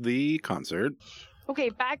 How was the concert? Okay,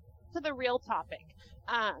 back to the real topic.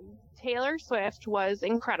 Taylor Swift was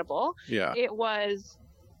incredible. Yeah. It was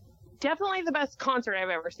definitely the best concert I've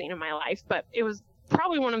ever seen in my life, but it was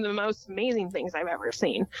probably one of the most amazing things I've ever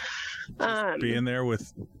seen. Being there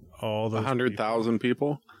with all those 100,000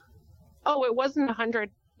 people? Oh, it wasn't 100.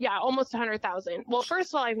 Yeah, almost 100,000. Well,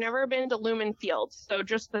 first of all, I've never been to Lumen Fields, so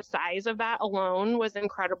just the size of that alone was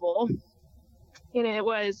incredible. And it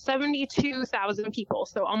was 72,000 people,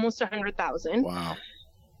 so almost 100,000. Wow.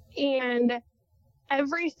 And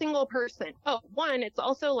every single person. Oh, one, it's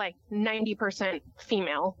also like 90%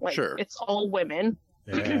 female. Like, Sure. it's all women.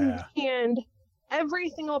 Yeah. And every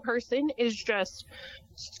single person is just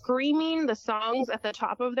screaming the songs at the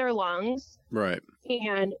top of their lungs Right.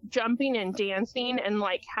 and jumping and dancing and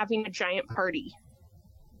like having a giant party.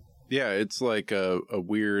 Yeah, it's like a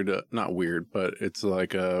weird, not weird, but it's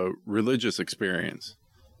like a religious experience.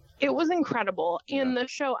 It was incredible. And Yeah. the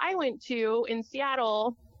show I went to in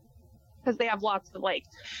Seattle, because they have lots of like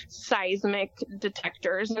seismic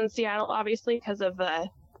detectors in Seattle, obviously, because of the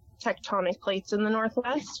tectonic plates in the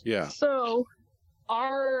Northwest. Yeah. So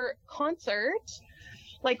our concert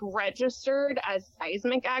like registered as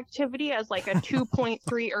seismic activity as like a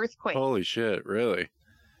 2.3 earthquake. Holy shit, really?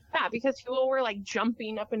 Yeah, because people were like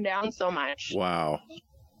jumping up and down so much. Wow.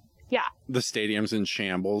 Yeah. The stadium's in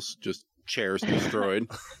shambles, just chairs destroyed.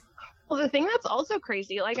 Well, the thing that's also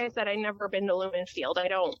crazy, like I said, I've never been to Lumen Field. I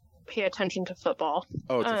don't pay attention to football.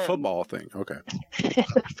 Oh, it's a Um, football thing. Okay.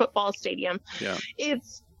 Football stadium. Yeah.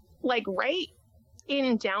 It's like right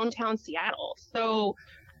in downtown Seattle. So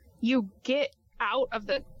you get out of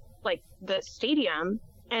the stadium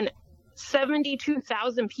and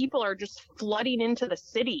 72,000 people are just flooding into the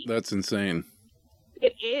city. That's insane.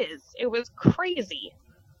 It is. It was crazy.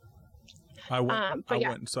 I went. But I yeah,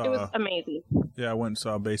 went and saw. It was amazing. Yeah, I went and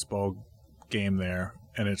saw a baseball game there,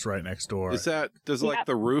 and it's right next door. Does Yeah. like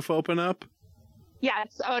the roof open up? Yeah,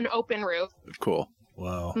 it's an open roof. Cool.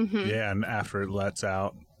 Wow. Mhm. Yeah, and after it lets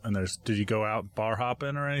out, and did you go out bar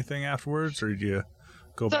hopping or anything afterwards, or did you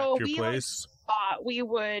go back So to your we, like, place? thought we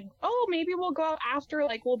would, maybe we'll go out after,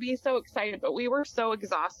 like, we'll be so excited, but we were so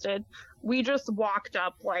exhausted. We just walked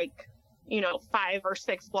up, like, 5 or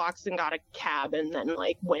 6 blocks and got a cab and then,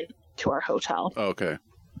 like, went to our hotel. Okay.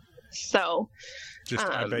 So Just,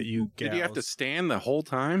 I bet you. Did you have to gals- stand the whole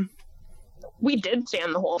time? we did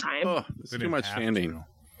stand the whole time. Oh, it's they too didn't much have standing. to.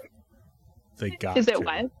 They got. Is it to.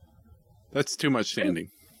 what? That's too much standing.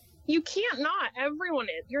 You can't not. Everyone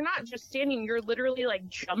is. You're not just standing. You're literally, like,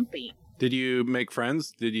 jumping. Did you make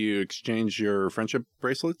friends? Did you exchange your friendship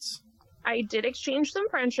bracelets? I did exchange some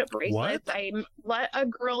friendship bracelets. What? I let a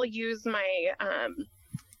girl use my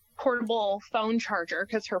portable phone charger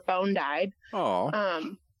because her phone died. Oh,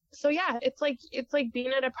 So yeah, it's like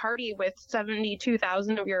being at a party with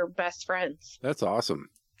 72,000 of your best friends. that's awesome.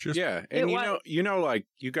 Just Yeah, and It was. like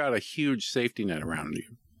you got a huge safety net around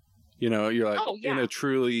you. You're like Oh, yeah. in a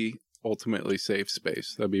truly, ultimately safe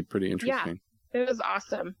space. That'd be pretty interesting. It was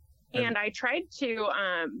awesome. And- And I tried to,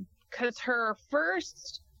 because her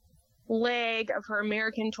first leg of her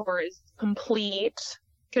American tour is complete,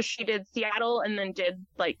 because she did Seattle and then did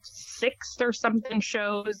like 6 or something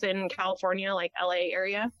shows in California, like LA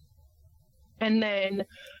area. And then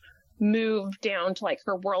moved down to like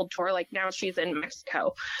her world tour. Like now she's in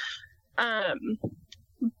Mexico.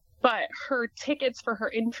 But her tickets for her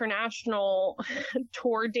international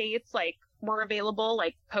tour dates, like, were available,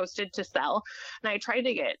 like, posted to sell. And I tried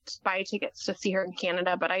to buy tickets to see her in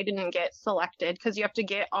Canada, but I didn't get selected because you have to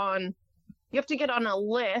get on a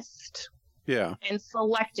list Yeah. and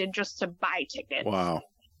selected just to buy tickets. Wow.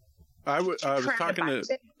 I was Trying talking buy to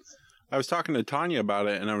tickets. I was talking to Tanya about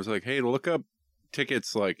it, and I was like, "Hey, look up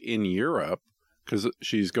tickets like in Europe because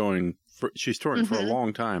she's touring for a Mhm.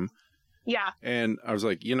 long time." Yeah. And I was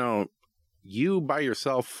like, you by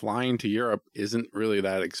yourself flying to Europe isn't really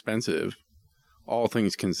that expensive, all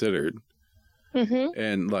things considered. hmm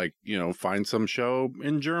And like, find some show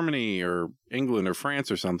in Germany or England or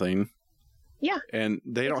France or something. Yeah, And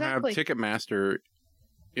they don't have exactly. Ticketmaster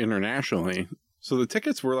internationally. So the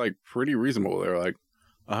tickets were like pretty reasonable. They were like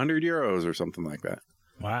 €100 or something like that.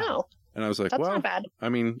 wow. No, And I was like, that's well, not bad. I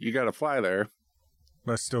mean, you got to fly there.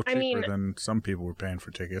 That's still I cheaper mean- than some people were paying for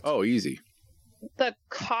tickets. Oh, easy.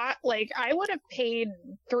 I would have paid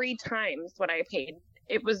 3 times what I paid.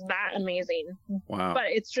 It was that amazing. Wow. But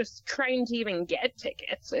it's just trying to even get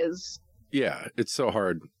tickets is Yeah, it's so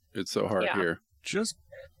hard. It's so hard Yeah. here.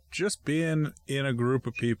 Just being in a group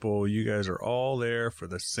of people, you guys are all there for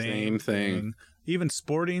the Same same thing. Even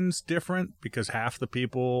sporting's different because half the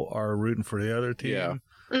people are rooting for the other team. Yeah.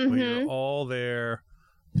 When you're Mhm. all there,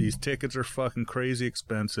 these tickets are fucking crazy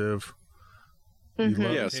expensive. You Mhm.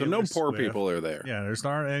 love Yeah, so Taylor no poor Swift. people are there. Yeah, there's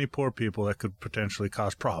not any poor people that could potentially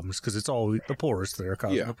cause problems because it's all the poorest that are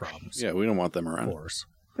causing Yeah. the problems. Yeah, we don't want them Of around. course.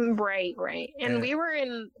 Right. And Yeah.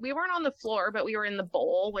 we weren't on the floor, but we were in the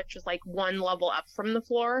bowl, which is like one level up from the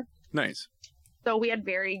floor. Nice. So we had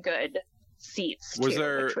very good seats. Was too,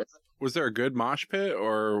 there- which Was there a good mosh pit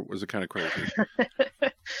or was it kind of crazy?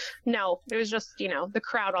 No, it was just, the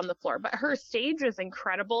crowd on the floor. But her stage is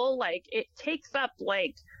incredible. Like, it takes up,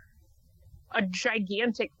 like, a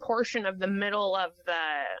gigantic portion of the middle of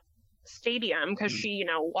the stadium because she,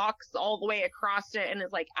 walks all the way across it and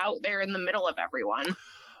is, like, out there in the middle of everyone.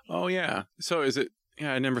 Oh, yeah. So is it?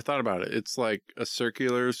 Yeah, I never thought about it. It's like a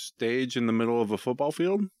circular stage in the middle of a football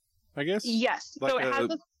field, I guess? Yes. Like So it has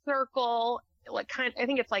a- a circle, like, I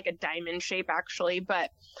think it's like a diamond shape, actually. But,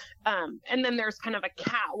 and then there's kind of a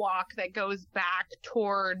catwalk that goes back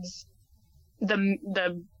towards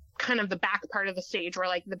the kind of the back part of the stage where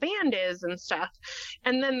like the band is and stuff.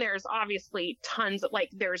 And then there's obviously tons of like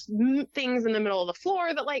there's things in the middle of the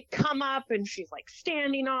floor that like come up and she's like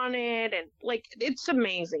standing on it and like it's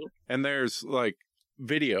amazing. And there's like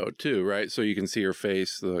video too, right? So you can see her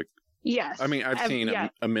face. Like, Yes. I mean, I've seen yeah.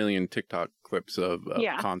 a million TikTok clips of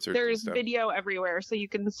Yeah, concerts. and There's stuff. video everywhere, so you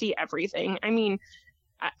can see everything. I mean,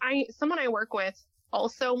 someone I work with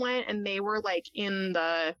also went, and they were like in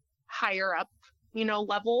the higher up,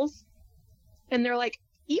 levels, and they're like,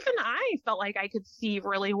 even I felt like I could see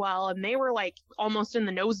really well, and they were like almost in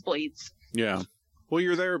the nosebleeds. Yeah. Well,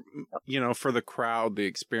 you're there, for the crowd, the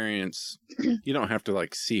experience. You don't have to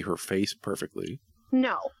like see her face perfectly.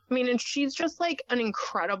 No, I mean, and she's just like an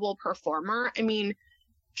incredible performer. I mean,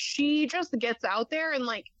 she just gets out there and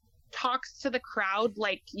like talks to the crowd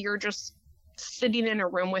like you're just sitting in a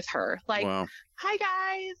room with her. Like, Wow. hi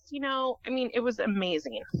guys, I mean, it was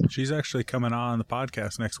amazing. She's actually coming on the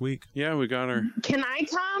podcast next week. Yeah, we got her. Can I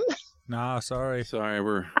come? Nah, sorry. Sorry,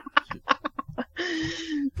 we're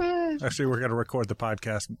Actually, we're going to record the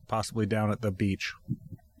podcast possibly down at the beach.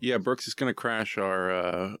 Yeah, Brooks is going to crash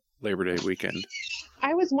our Labor Day weekend.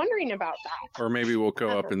 I was wondering about that. Or maybe we'll go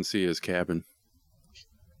up and see his cabin.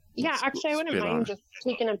 Yeah, Let's actually, I wouldn't spit on mind it. just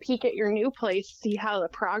taking a peek at your new place, see how the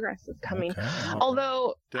progress is coming. Okay.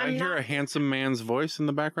 Although, Did I I'm hear not, a handsome man's voice in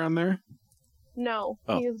the background there? no,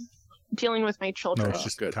 Oh. he's dealing with my No, children. it's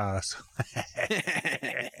just good. Kaz.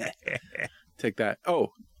 Take that. Oh,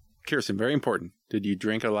 Kirsten, very important. Did you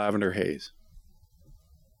drink a lavender haze?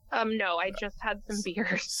 No, I just had some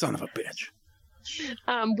beers. Son of a bitch.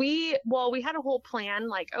 We had a whole plan.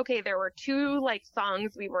 Like, okay, there were two like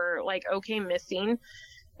songs we were like missing,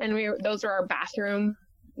 and those are our bathroom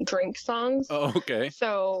drink songs. Oh, okay.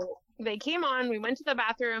 So they came on. We went to the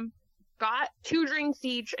bathroom, got 2 drinks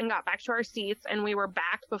each, and got back to our seats. And we were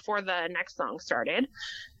back before the next song started.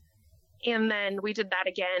 And then we did that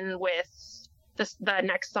again with the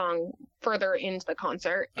next song further into the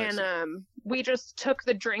concert. I And see. we just took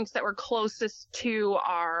the drinks that were closest to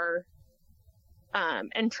our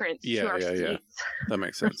entrance Yeah, to our yeah, seats. yeah. That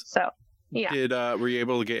makes sense. So yeah. Did were you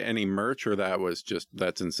able to get any merch, or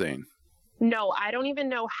that's insane? No, I don't even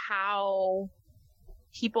know how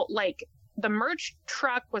people like the merch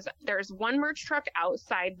truck there's one merch truck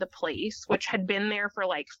outside the place, which had been there for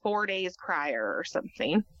like 4 days prior or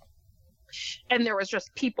something. And there was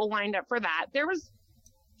just people lined up for that. There was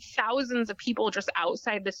thousands of people just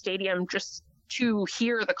outside the stadium just to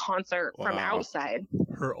hear the concert from Wow. outside.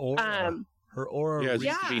 Her aura. Her aura Yeah, it reached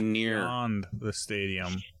used to be near. beyond the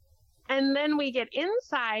stadium. And then we get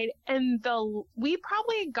inside, and we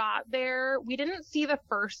probably got there. We didn't see the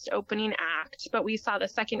first opening act, but we saw the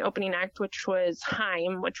second opening act, which was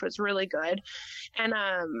Haim, which was really good. And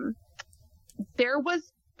there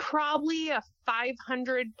was probably a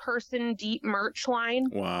 500-person deep merch line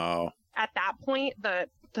Wow. at that point.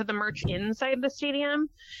 To the merch inside the stadium.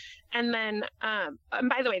 And then, and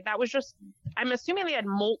by the way, that was just, I'm assuming they had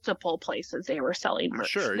multiple places they were selling merch.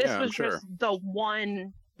 Sure, this yeah, I'm was sure. just the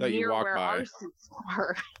one That you near walk where by. our seats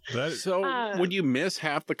were. That, So, would you miss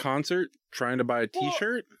half the concert trying to buy a Well,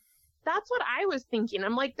 T-shirt? That's what I was thinking.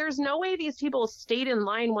 I'm like, there's no way these people stayed in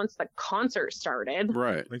line once the concert started.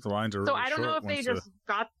 Right. I think the lines are So really I don't know short if they once just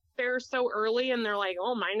got there so early and they're like,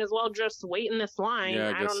 oh, might as well just wait in this line. Yeah,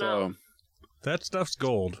 I I guess don't know. so. that stuff's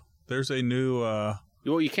gold. There's a new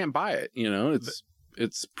Well, you can't buy it. You know,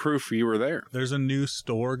 it's proof you were there. there's a new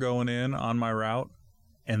store going in on my route,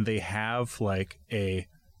 and they have like a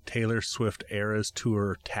Taylor Swift Eras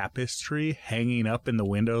Tour tapestry hanging up in the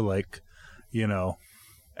window, like, you know,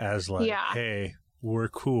 as like, Yeah. hey, we're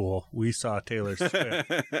cool. We saw Taylor Swift,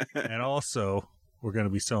 and also we're going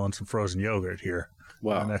to be selling some frozen yogurt here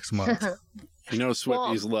Wow. next month. You know,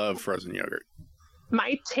 Swifties love frozen yogurt.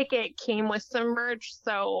 My ticket came with some merch,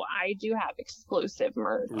 so I do have exclusive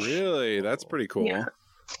merch. Really? That's pretty cool. Yeah.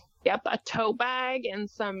 Yep, a tote bag and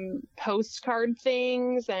some postcard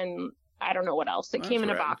things, and I don't know what else. It That's came in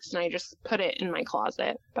a rad. box, and I just put it in my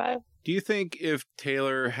closet. But Do you think if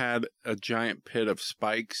Taylor had a giant pit of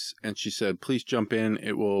spikes and she said, please jump in,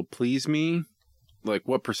 it will please me? Like,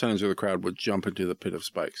 what percentage of the crowd would jump into the pit of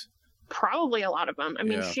spikes? probably a lot of them. I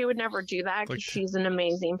mean, Yeah. she would never do that Like- because she's an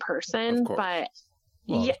amazing person. Of course. But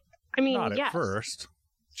Well, yeah, I mean, Not at yes. first.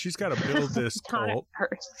 She's got to build this Not at cult.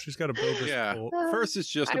 first. She's got to build this Yeah. cult. First, it's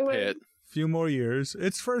just I a would- pit. Few more years.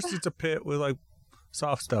 It's a pit with like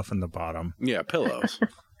soft stuff in the bottom. Yeah, pillows.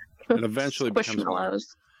 And eventually becomes more. Squishmallows.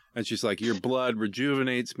 And she's like, your blood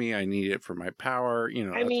rejuvenates me. I need it for my power. You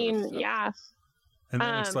know, I that sort of mean, stuff. yeah. And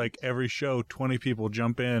then it's like every show, 20 people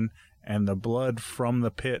jump in, and the blood from the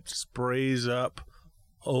pit sprays up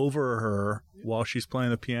over her while she's playing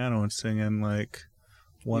the piano and singing like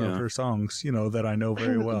one of Yeah. her songs, you know, that I know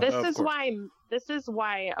very well. This Of is course.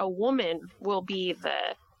 why a woman will be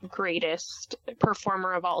the greatest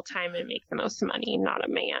performer of all time and make the most money, not a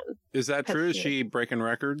man. Is that true? Is That's she breaking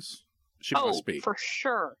records? She Oh, must be. for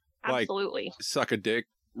sure. Like, Absolutely. Suck a dick,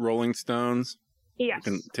 Rolling Stones, Yes.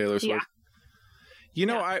 and Taylor Swift. Yeah. You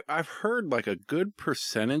know, Yeah. I've heard like a good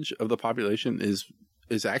percentage of the population is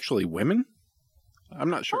actually women. I'm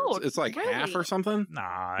not sure. Oh, It's like half really? or something.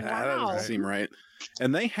 Nah, Nah, that Wow. doesn't seem right.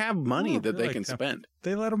 And they have money Oh, that they like can that. spend.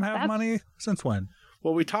 they let them have That's- money since when?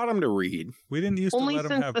 Well, we taught them to read We didn't used Only to let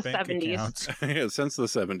them since have the bank 70s. accounts. yeah, since the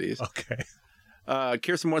 70s. Okay.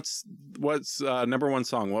 Kirsten, what's number one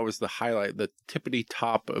song? What was the highlight, the tippity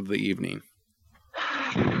top of the evening?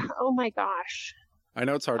 Oh my gosh. I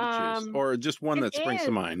know it's hard to choose, or just one it that springs to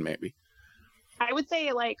is. mind, maybe. I would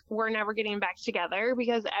say like we're never getting back together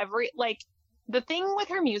because the thing with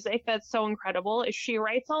her music that's so incredible is she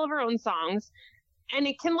writes all of her own songs and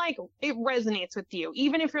it can like, it resonates with you.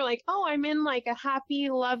 Even if you're like, oh, I'm in like a happy,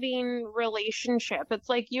 loving relationship. It's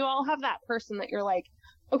like you all have that person that you're like,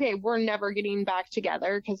 okay, we're never getting back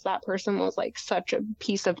together because that person was like such a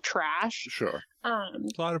piece of trash. Sure. A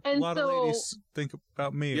lot of ladies think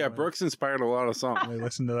about me. Yeah, when Brooks inspired a lot of songs. they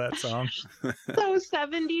listen to that song. So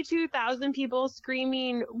 72,000 people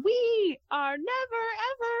screaming, "We are never,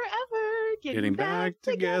 ever, ever Getting back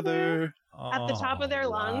together. at the top of their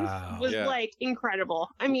lungs wow. was Yeah. like incredible.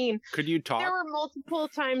 I mean, Could you talk? there were multiple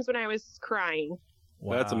times when I was crying.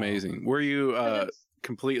 That's Wow. amazing. Were you But it's-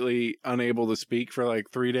 completely unable to speak for like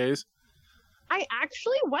 3 days? I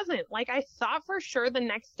actually wasn't. Like, I thought for sure the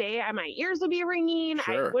next day my ears would be ringing.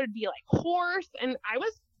 Sure. I would be like hoarse, and I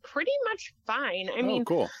was pretty much fine. I mean,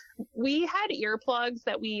 cool. we had earplugs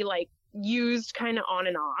that we like used kind of on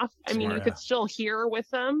and off. I mean, you Smart. could still hear with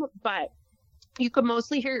them, but you could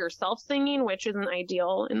mostly hear yourself singing, which isn't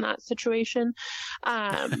ideal in that situation.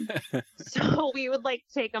 So we would like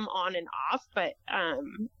take them on and off, but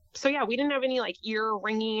so yeah, we didn't have any like ear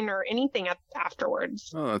ringing or anything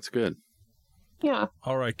afterwards. Oh, that's good. Yeah.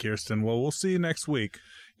 All right, Kirsten. Well, we'll see you next week.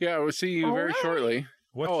 Yeah, we'll see you All very right. shortly.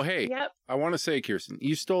 What? Oh, hey, Yep. I want to say, Kirsten,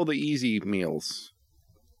 you stole the easy meals.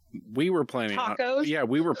 We were planning Tacos? on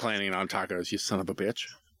we were planning on tacos, you son of a bitch.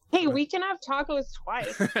 Hey, we can have tacos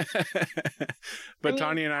twice. But I mean,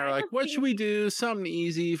 Tanya and I were I like, would what think- should we do? Something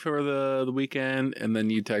easy for the weekend. And then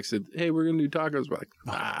you texted, hey, we're going to do tacos. We're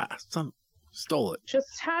like, stole it.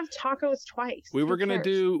 Just have tacos twice. We were Who going to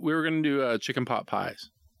cares? do chicken pot pies.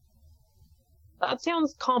 That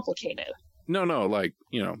sounds complicated. No, like,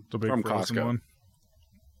 The big from frozen Costco. one?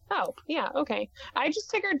 Oh, yeah, okay. I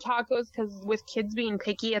just figured tacos because with kids being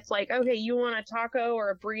picky, it's like, okay, you want a taco or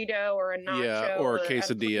a burrito or a nacho Yeah, or a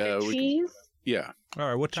quesadilla. with We can- cheese? Yeah. All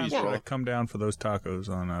right, what time Cheese should I roll. come down for those tacos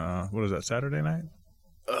on, what is that, Saturday night?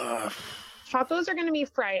 Tacos are going to be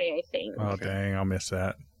Friday, I think. Oh, Okay. dang, I'll miss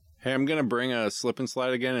that. Hey, I'm going to bring a slip and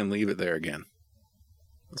slide again and leave it there again.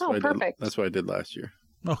 That's Oh, what I did- perfect. That's what I did last year.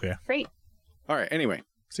 Okay. Great. All right. Anyway,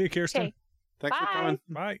 See you, Kirsten. Okay. thanks for Bye. coming.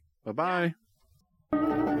 Bye. Bye-bye.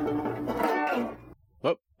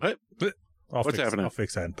 What? What's happening? I'll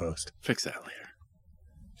fix that in post. Fix that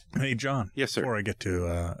later. Hey, John. Yes, sir. Before I get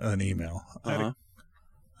to an email, Uh-huh.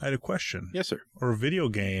 I had a question Yes, sir. or a video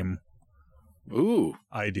game Ooh.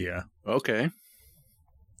 idea. Okay.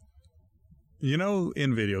 You know,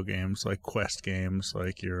 in video games, like quest games,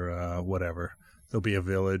 like your whatever, there'll be a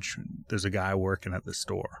village. There's a guy working at the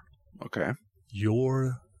store. Okay.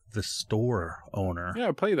 You're the store owner. Yeah,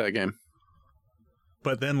 I played that game.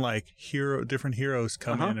 But then, like, different heroes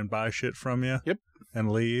come Uh-huh. in and buy shit from you. Yep.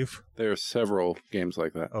 And leave. There are several games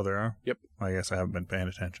like that. Oh, there are? Yep. I guess I haven't been paying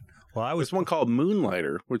attention. Well, I was There's one called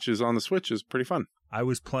Moonlighter, which is on the Switch, is pretty fun. I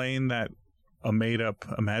was playing a made-up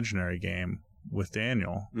imaginary game with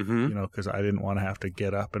Daniel, Mm-hmm. you know, because I didn't want to have to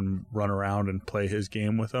get up and run around and play his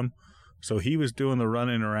game with him. So he was doing the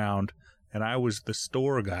running around, and I was the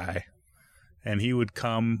store guy. And he would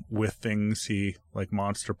come with things, like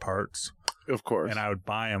monster parts, Of course. and I would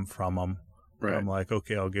buy them from him. right. I'm like,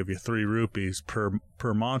 okay, I'll give you 3 rupees per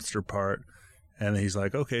monster part. And he's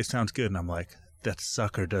like, okay, sounds good. And I'm like, that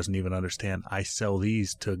sucker doesn't even understand. I sell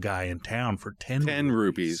these to a guy in town for 10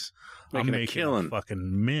 rupees. I'm Making a making killing.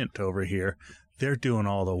 fucking mint over here. They're doing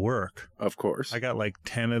all the work. Of course. I got like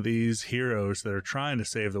 10 of these heroes that are trying to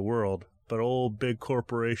save the world, but old big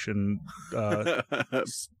corporation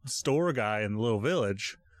store guy in the little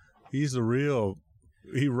village, he's the real.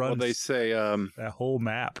 He runs well, they say, that whole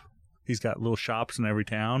map. He's got little shops in every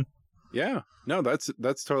town. yeah. No, that's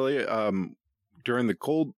totally. During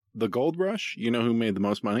the gold rush, you know who made the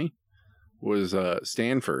most money was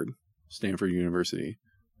Stanford University,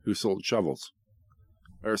 who sold shovels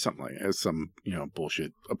or something like as some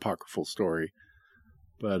bullshit apocryphal story.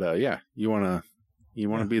 But yeah, you wanna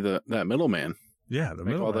be that middleman. Yeah, the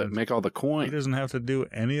Make all the He coin. doesn't have to do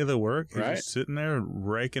any of the work. He's Right. just sitting there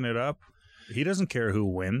raking it up. He doesn't care who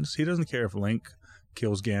wins. He doesn't care if Link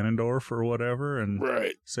kills Ganondorf or whatever and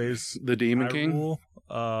Right. saves The Demon King.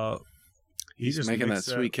 Hyrule. He's just making that makes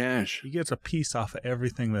sweet cash. He gets a piece off of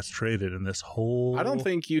everything that's traded in this whole. I don't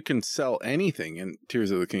think you can sell anything in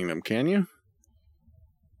Tears of the Kingdom, can you?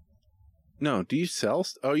 No, do you sell?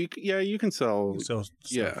 You can sell. he sells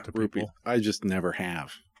stuff Yeah, to rupee. people. I just never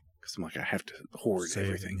have because I'm like I have to hoard Save-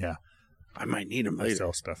 everything. Yeah, I might need them I later.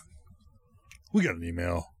 sell stuff. We got an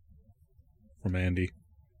email from Andy.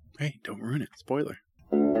 Hey, don't ruin it. Spoiler.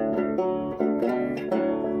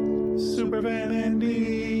 Superman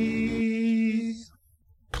Andy.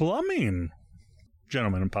 Plumbing.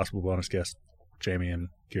 Gentlemen and possible bonus guests, Jamie and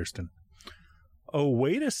Kirsten. Oh,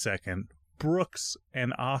 wait a second. Brooks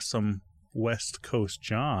and Awesome West Coast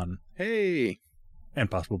John, Hey. and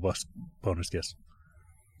possible bonus guest.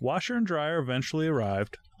 Washer and dryer eventually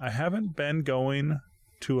arrived. I haven't been going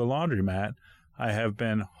to a laundromat. I have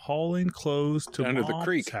been hauling clothes to Down to the Mom's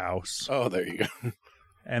creek. house Oh, there you go.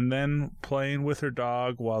 and then playing with her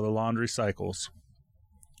dog while the laundry cycles.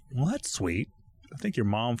 Well, that's sweet. I think your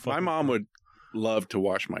mom My fucking, mom would love to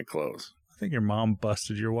wash my clothes. I think your mom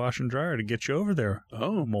busted your wash and dryer to get you over there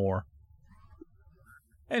Oh. more.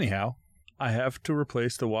 Anyhow, I have to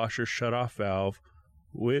replace the washer shutoff valve,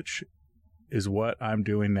 which is what I'm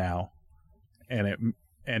doing now.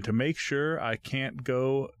 And to make sure I can't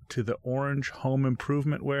go to the Orange Home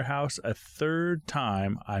Improvement Warehouse a third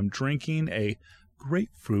time, I'm drinking a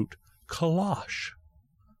grapefruit cloche.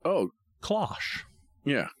 Oh, Cloche.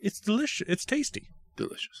 yeah. It's delicious. It's tasty.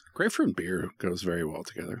 Delicious. Grapefruit and beer goes very well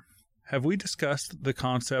together. Have we discussed the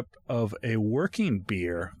concept of a working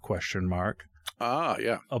beer? ? Ah,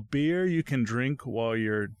 yeah. A beer you can drink while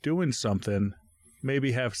you're doing something,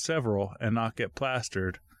 maybe have several and not get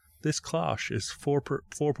plastered. This cloche is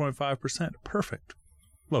 4.5%. Perfect.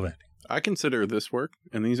 Love it. I consider this work,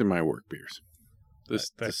 and these are my work beers.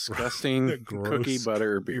 This That disgusting that gross cookie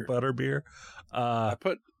butter beer. Butter beer. I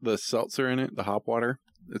put the seltzer in it, the hop water.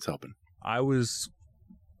 It's helping. I was,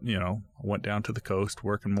 went down to the coast,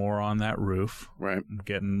 working more on that roof, Right.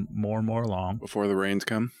 getting more and more along. Before the rains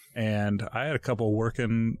come. And I had a couple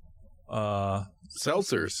working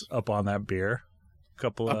Seltzers. up on that beer.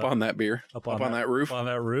 Couple Up on that beer. up Up on on that roof. Up on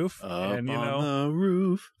that roof. Up And on the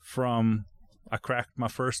roof. I cracked my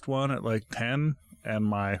first one at like 10 and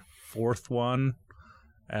my fourth one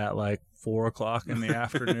at like 4 o'clock in the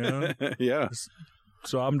afternoon. Yeah.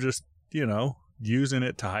 So I'm just, using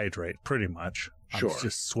it to hydrate pretty much. Sure. I'm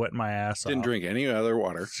just sweating my ass Didn't off. drink any other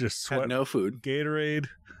water. Just Had sweat. no food. Gatorades,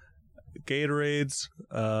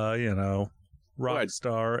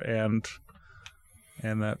 Rockstar,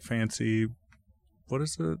 and that fancy, what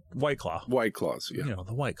is it? White Claw. White Claws. Yeah.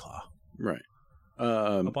 The White Claw. Right.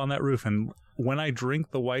 Up on that roof. And when I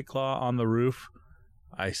drink the White Claw on the roof,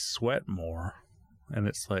 I sweat more. And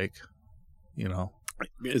it's like,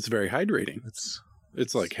 It's very hydrating.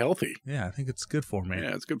 It's like healthy. Yeah, I think it's good for me.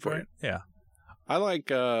 Yeah, it's good for Right? you. Yeah. I like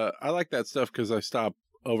that stuff because I stop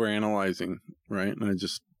overanalyzing, right? And I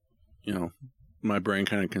just, my brain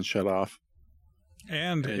kind of can shut off.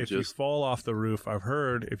 And It if you just- fall off the roof, I've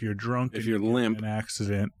heard if you're drunk, If and you're you get in limp. an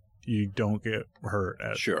accident, you don't get hurt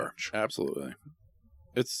as Sure, much. absolutely.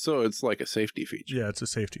 It's like a safety feature. Yeah, it's a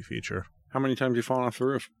safety feature. How many times you fallen off the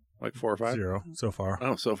roof? Like 4 or 5? 0 so far.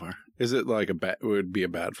 Oh, so far. Is it like would be a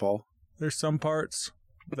bad fall? There's some parts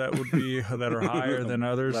that would be that are higher than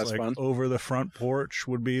others. Less like fun? over the front porch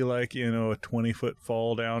would be like, a 20-foot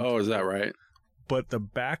fall down. Oh, is that right? But the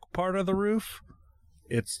back part of the roof,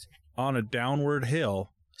 it's on a downward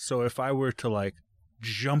hill. So if I were to like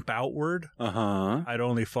jump outward, Uh-huh. I'd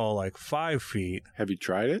only fall like 5 feet. Have you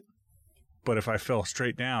tried it? But if I fell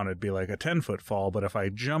straight down, it'd be like a 10-foot fall. But if I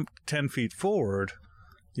jumped 10 feet forward,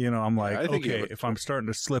 I'm like, I think you okay, have a- if I'm starting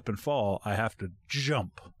to slip and fall, I have to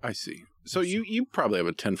jump. I see. So you probably have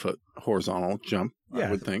a 10-foot horizontal jump, Yeah,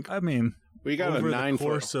 I would think. I mean, We got a over the 9-foot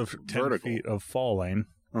course of 10 vertical. feet of falling,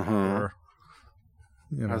 Uh-huh. or,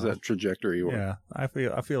 How's that trajectory work? Yeah, I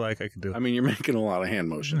feel like I could do I mean, you're making a lot of hand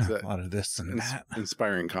motions. a That lot of this and that.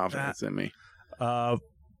 inspiring confidence in me.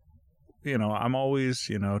 I'm always,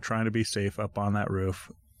 trying to be safe up on that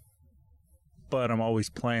roof, but I'm always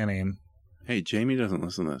planning. Hey, Jamie doesn't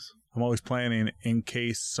listen to this. I'm always planning in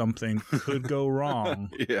case something could go wrong.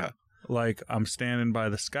 Yeah. Like I'm standing by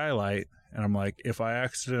the skylight and I'm like, if I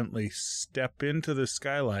accidentally step into the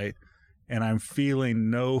skylight and I'm feeling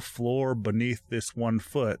no floor beneath this 1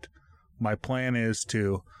 foot, my plan is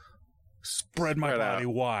to spread my Spread body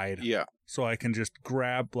out. wide Yeah. so I can just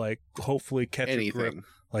grab, like, hopefully catch a grip, Anything.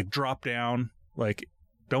 like drop down, like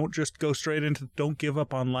don't just go straight into, don't give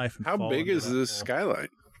up on life. And How fall big into is that this hole. skylight?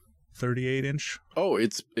 38 inch, Oh,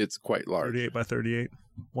 it's quite large. 38 by 38.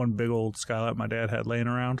 One big old skylight my dad had laying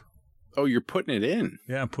around. Oh, you're putting it in.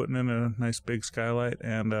 Yeah, I'm putting in a nice big skylight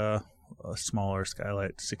and a smaller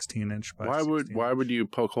skylight, 16 inch by 16 Why inch. would you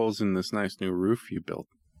poke holes in this nice new roof you built?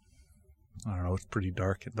 I don't know. It's pretty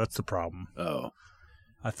dark. That's the problem. Oh,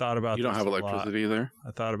 I thought about you don't this have a lot. electricity there?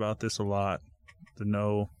 I thought about this a lot.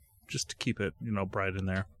 Just to keep it, bright in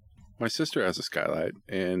there. My sister has a skylight,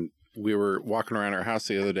 and we were walking around our house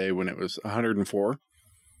the other day when it was 104,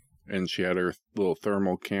 and she had her little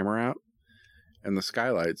thermal camera out, and the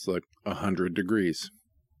skylight's like 100 degrees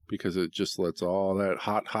because it just lets all that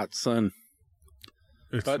hot sun.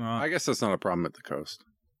 It's But not. I guess that's not a problem at the coast.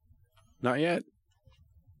 Not yet.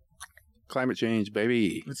 Climate change,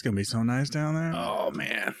 baby. It's gonna be so nice down there. Oh,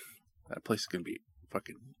 man. That place is going to be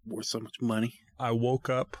fucking worth so much money. I woke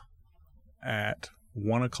up at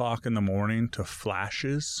 1 o'clock in the morning to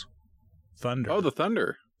flashes, thunder. Oh, the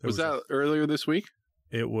thunder. Was that earlier this week?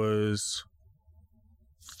 It was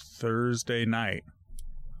Thursday night.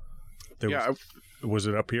 Was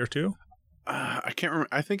it up here too? I can't remember.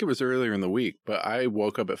 I think it was earlier in the week, but I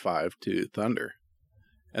woke up at 5 to thunder.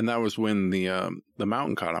 And that was when the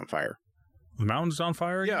mountain caught on fire. The mountain's on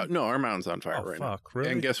fire again? Yeah, no, our mountain's on fire right now.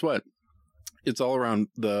 Really? And guess what? It's all around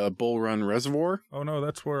the Bull Run Reservoir. Oh, no,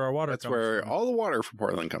 that's where our water comes from. That's where all the water for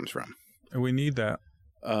Portland comes from. And we need that.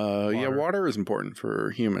 Yeah, water is important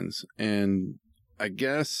for humans. And I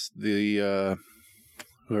guess the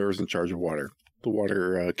whoever's in charge of water, the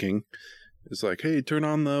water king, is like, hey, turn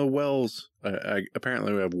on the wells.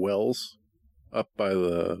 Apparently we have wells up by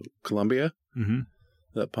the Columbia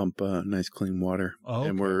that pump nice clean water. Oh, okay.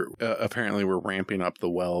 And we're apparently we're ramping up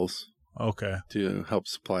the wells to help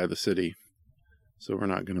supply the city. So we're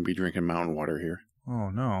not going to be drinking mountain water here.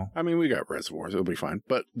 Oh, no. I mean, we got reservoirs. It'll be fine.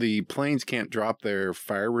 But the planes can't drop their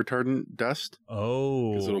fire retardant dust.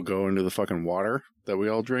 Oh. Because it'll go into the fucking water that we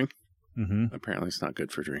all drink. Apparently it's not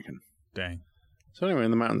good for drinking. Dang. So anyway,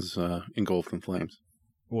 the mountain's engulfed in flames.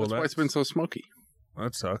 Well, that's why it's been so smoky.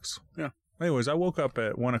 That sucks. Yeah. Anyways, I woke up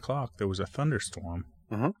at 1 o'clock. There was a thunderstorm.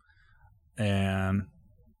 And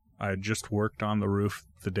I had just worked on the roof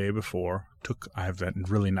the day before. I have that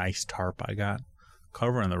really nice tarp I got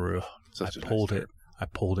covering the roof. I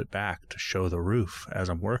pulled it back to show the roof as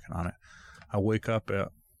I'm working on it. I wake up at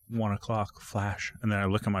 1 o'clock, flash, and then I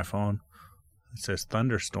look at my phone. It says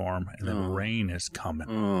thunderstorm, and then rain is coming.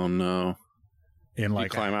 Oh, no. In you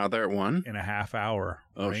climb out there at 1? In a half hour.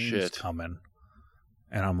 Oh, rain shit. is coming.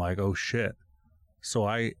 And I'm like, oh, shit. So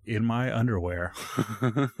in my underwear,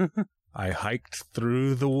 I hiked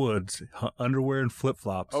through the woods, underwear and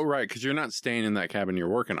flip-flops. Oh, right, because you're not staying in that cabin you're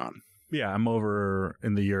working on. Yeah, I'm over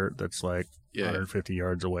in the yurt that's like 150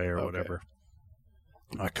 yards away or whatever.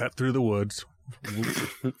 I cut through the woods,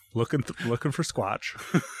 looking for Squatch.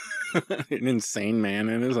 An insane man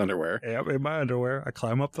in his underwear. Yep, in my underwear. I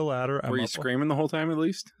climb up the ladder. Were you screaming the whole time at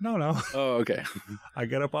least? No. Oh, okay. I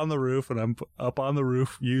get up on the roof, and I'm up on the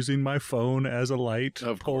roof using my phone as a light,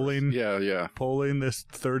 pulling this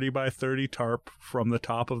 30 by 30 tarp from the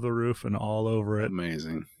top of the roof and all over it.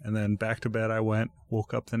 Amazing. And then back to bed I went,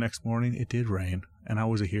 woke up the next morning. It did rain, and I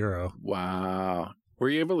was a hero. Wow. Were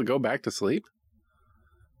you able to go back to sleep?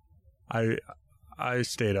 I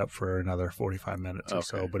stayed up for another 45 minutes or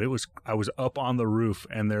so, but I was up on the roof,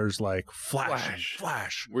 and there's like flash.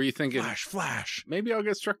 Were you thinking, flash? Maybe I'll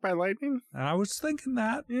get struck by lightning? And I was thinking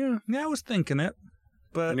that. Yeah, I was thinking it.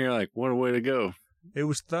 But and you're like, what a way to go. It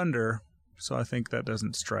was thunder, so I think that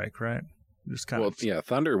doesn't strike, right? Just kind of. Yeah,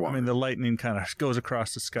 thunder won't. I mean, the lightning kind of goes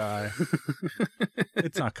across the sky.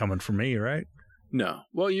 It's not coming for me, right? No.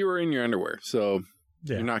 Well, you were in your underwear, so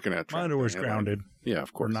you're not going to. My underwear's grounded. Yeah,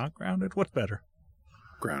 of course. Or not grounded? What's better?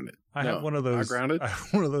 Grounded. I have one of those. Not grounded? I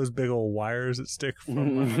have one of those big old wires that stick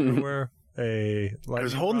from my underwear. I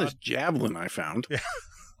was holding this javelin I found. Yeah.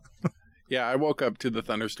 Yeah, I woke up to the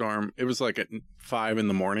thunderstorm. It was like at 5 in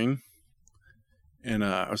the morning. And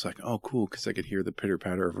I was like, oh, cool, because I could hear the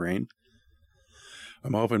pitter-patter of rain.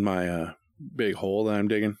 I'm hoping my big hole that I'm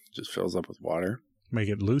digging just fills up with water. Make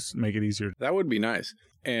it loose, make it easier. That would be nice.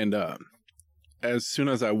 And as soon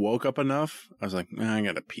as I woke up enough, I was like, I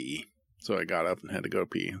got to pee. So I got up and had to go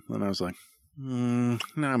pee. Then I was like, now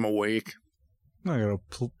I'm awake. I got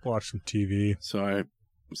to watch some TV. So I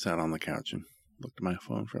sat on the couch and looked at my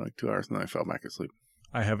phone for like 2 hours, and then I fell back asleep.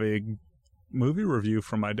 I have a movie review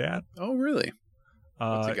from my dad. Oh, really?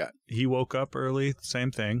 What's he got? He woke up early,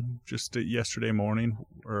 same thing, just yesterday morning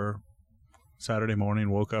or Saturday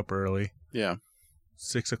morning, woke up early. Yeah.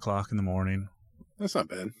 6 o'clock in the morning. That's not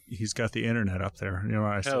bad. He's got the internet up there. You know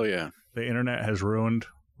what I said? Hell yeah. The internet has ruined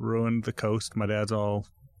the coast. My dad's all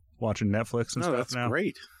watching Netflix and stuff that's now.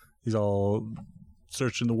 Great. He's all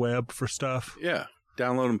searching the web for stuff. Yeah.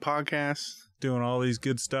 Downloading podcasts. Doing all these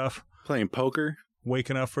good stuff. Playing poker.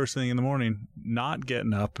 Waking up first thing in the morning. Not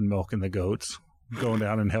getting up and milking the goats. Going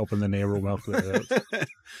down and helping the neighbor milk the goats.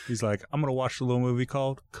 He's like, I'm going to watch a little movie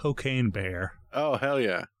called Cocaine Bear. Oh, hell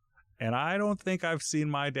yeah. And I don't think I've seen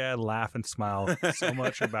my dad laugh and smile so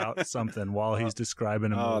much about something while he's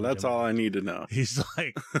describing a movie. Oh, that's all I need to know. He's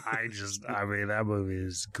like, I mean, that movie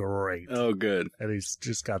is great. Oh, good. And he's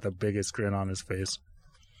just got the biggest grin on his face.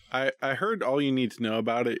 I heard all you need to know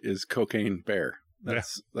about it is Cocaine Bear.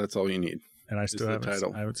 That's all you need. And I still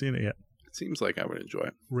haven't seen it yet. It seems like I would enjoy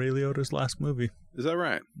it. Ray Liotta's last movie. Is that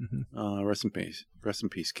right? Mm-hmm. Rest in peace. Rest in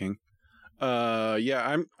peace, King.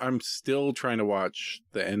 Yeah, I'm still trying to watch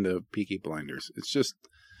the end of Peaky Blinders. It's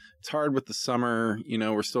it's hard with the summer. You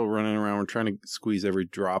know, we're still running around. We're trying to squeeze every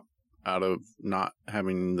drop out of not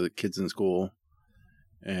having the kids in school.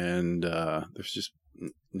 And there's just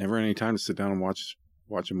never any time to sit down and watch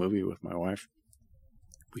a movie with my wife.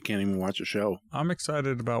 We can't even watch a show. I'm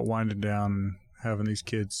excited about winding down and having these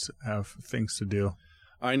kids have things to do.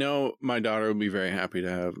 I know my daughter will be very happy to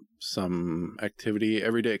have some activity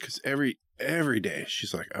every day, because every day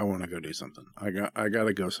she's like, I want to go do something. I got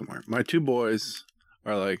to go somewhere. My two boys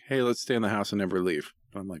are like, hey, let's stay in the house and never leave.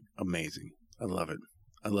 I'm like, amazing. I love it.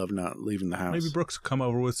 I love not leaving the house. Maybe Brooks will come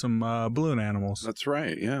over with some balloon animals. That's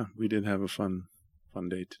right. Yeah, we did have a fun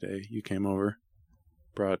day today. You came over,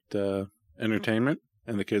 brought entertainment,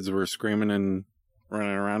 and the kids were screaming and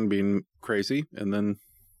running around being crazy, and then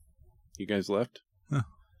you guys left. Huh.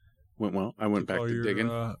 Went well. I went back to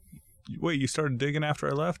digging. Wait, you started digging after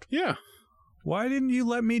I left? Yeah. Why didn't you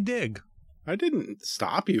let me dig? I didn't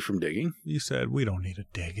stop you from digging. You said, we don't need to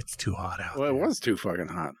dig. It's too hot out Well, there. it was too fucking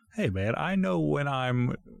hot. Hey, man, I know when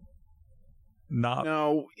I'm not...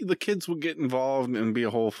 No, the kids will get involved and be a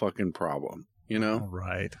whole fucking problem, you know? All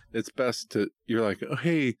right. It's best to... You're like, oh,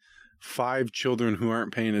 hey, 5 children who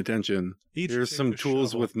aren't paying attention. Here's some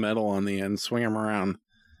tools with metal on the end. Swing them around.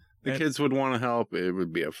 The kids would want to help. It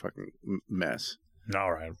would be a fucking mess.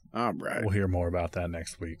 All right. All right. We'll hear more about that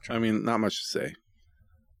next week. I mean, not much to say.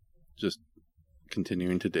 Just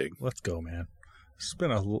continuing to dig. Let's go, man. It's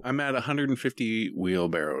been I'm at 150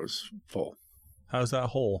 wheelbarrows full. How's that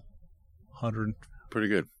hole? 100. Pretty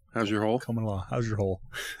good. How's your hole? Coming along. How's your hole?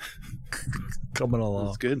 Coming along.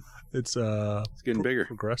 It's good. It's getting bigger.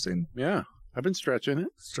 Progressing. Yeah. I've been stretching it.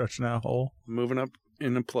 Stretching out hole. Moving up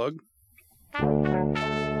in the plug. Hey.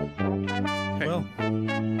 Well,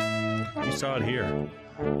 you saw it here.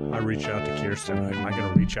 I reached out to Kirsten. Am I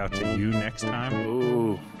going to reach out to you next time?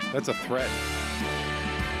 Ooh, that's a threat.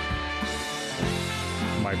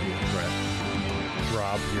 Might be a threat.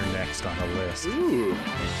 Rob, you're next on the list. Ooh.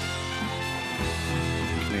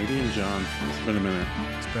 Canadian John. It's been a minute.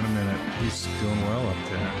 It's been a minute. He's doing well up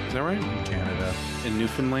there. Is that right? In Canada. In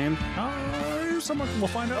Newfoundland? Someone we'll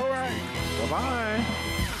find out. All right. Bye-bye.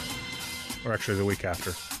 Or actually the week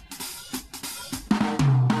after.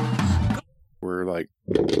 We're like,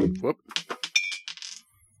 whoop.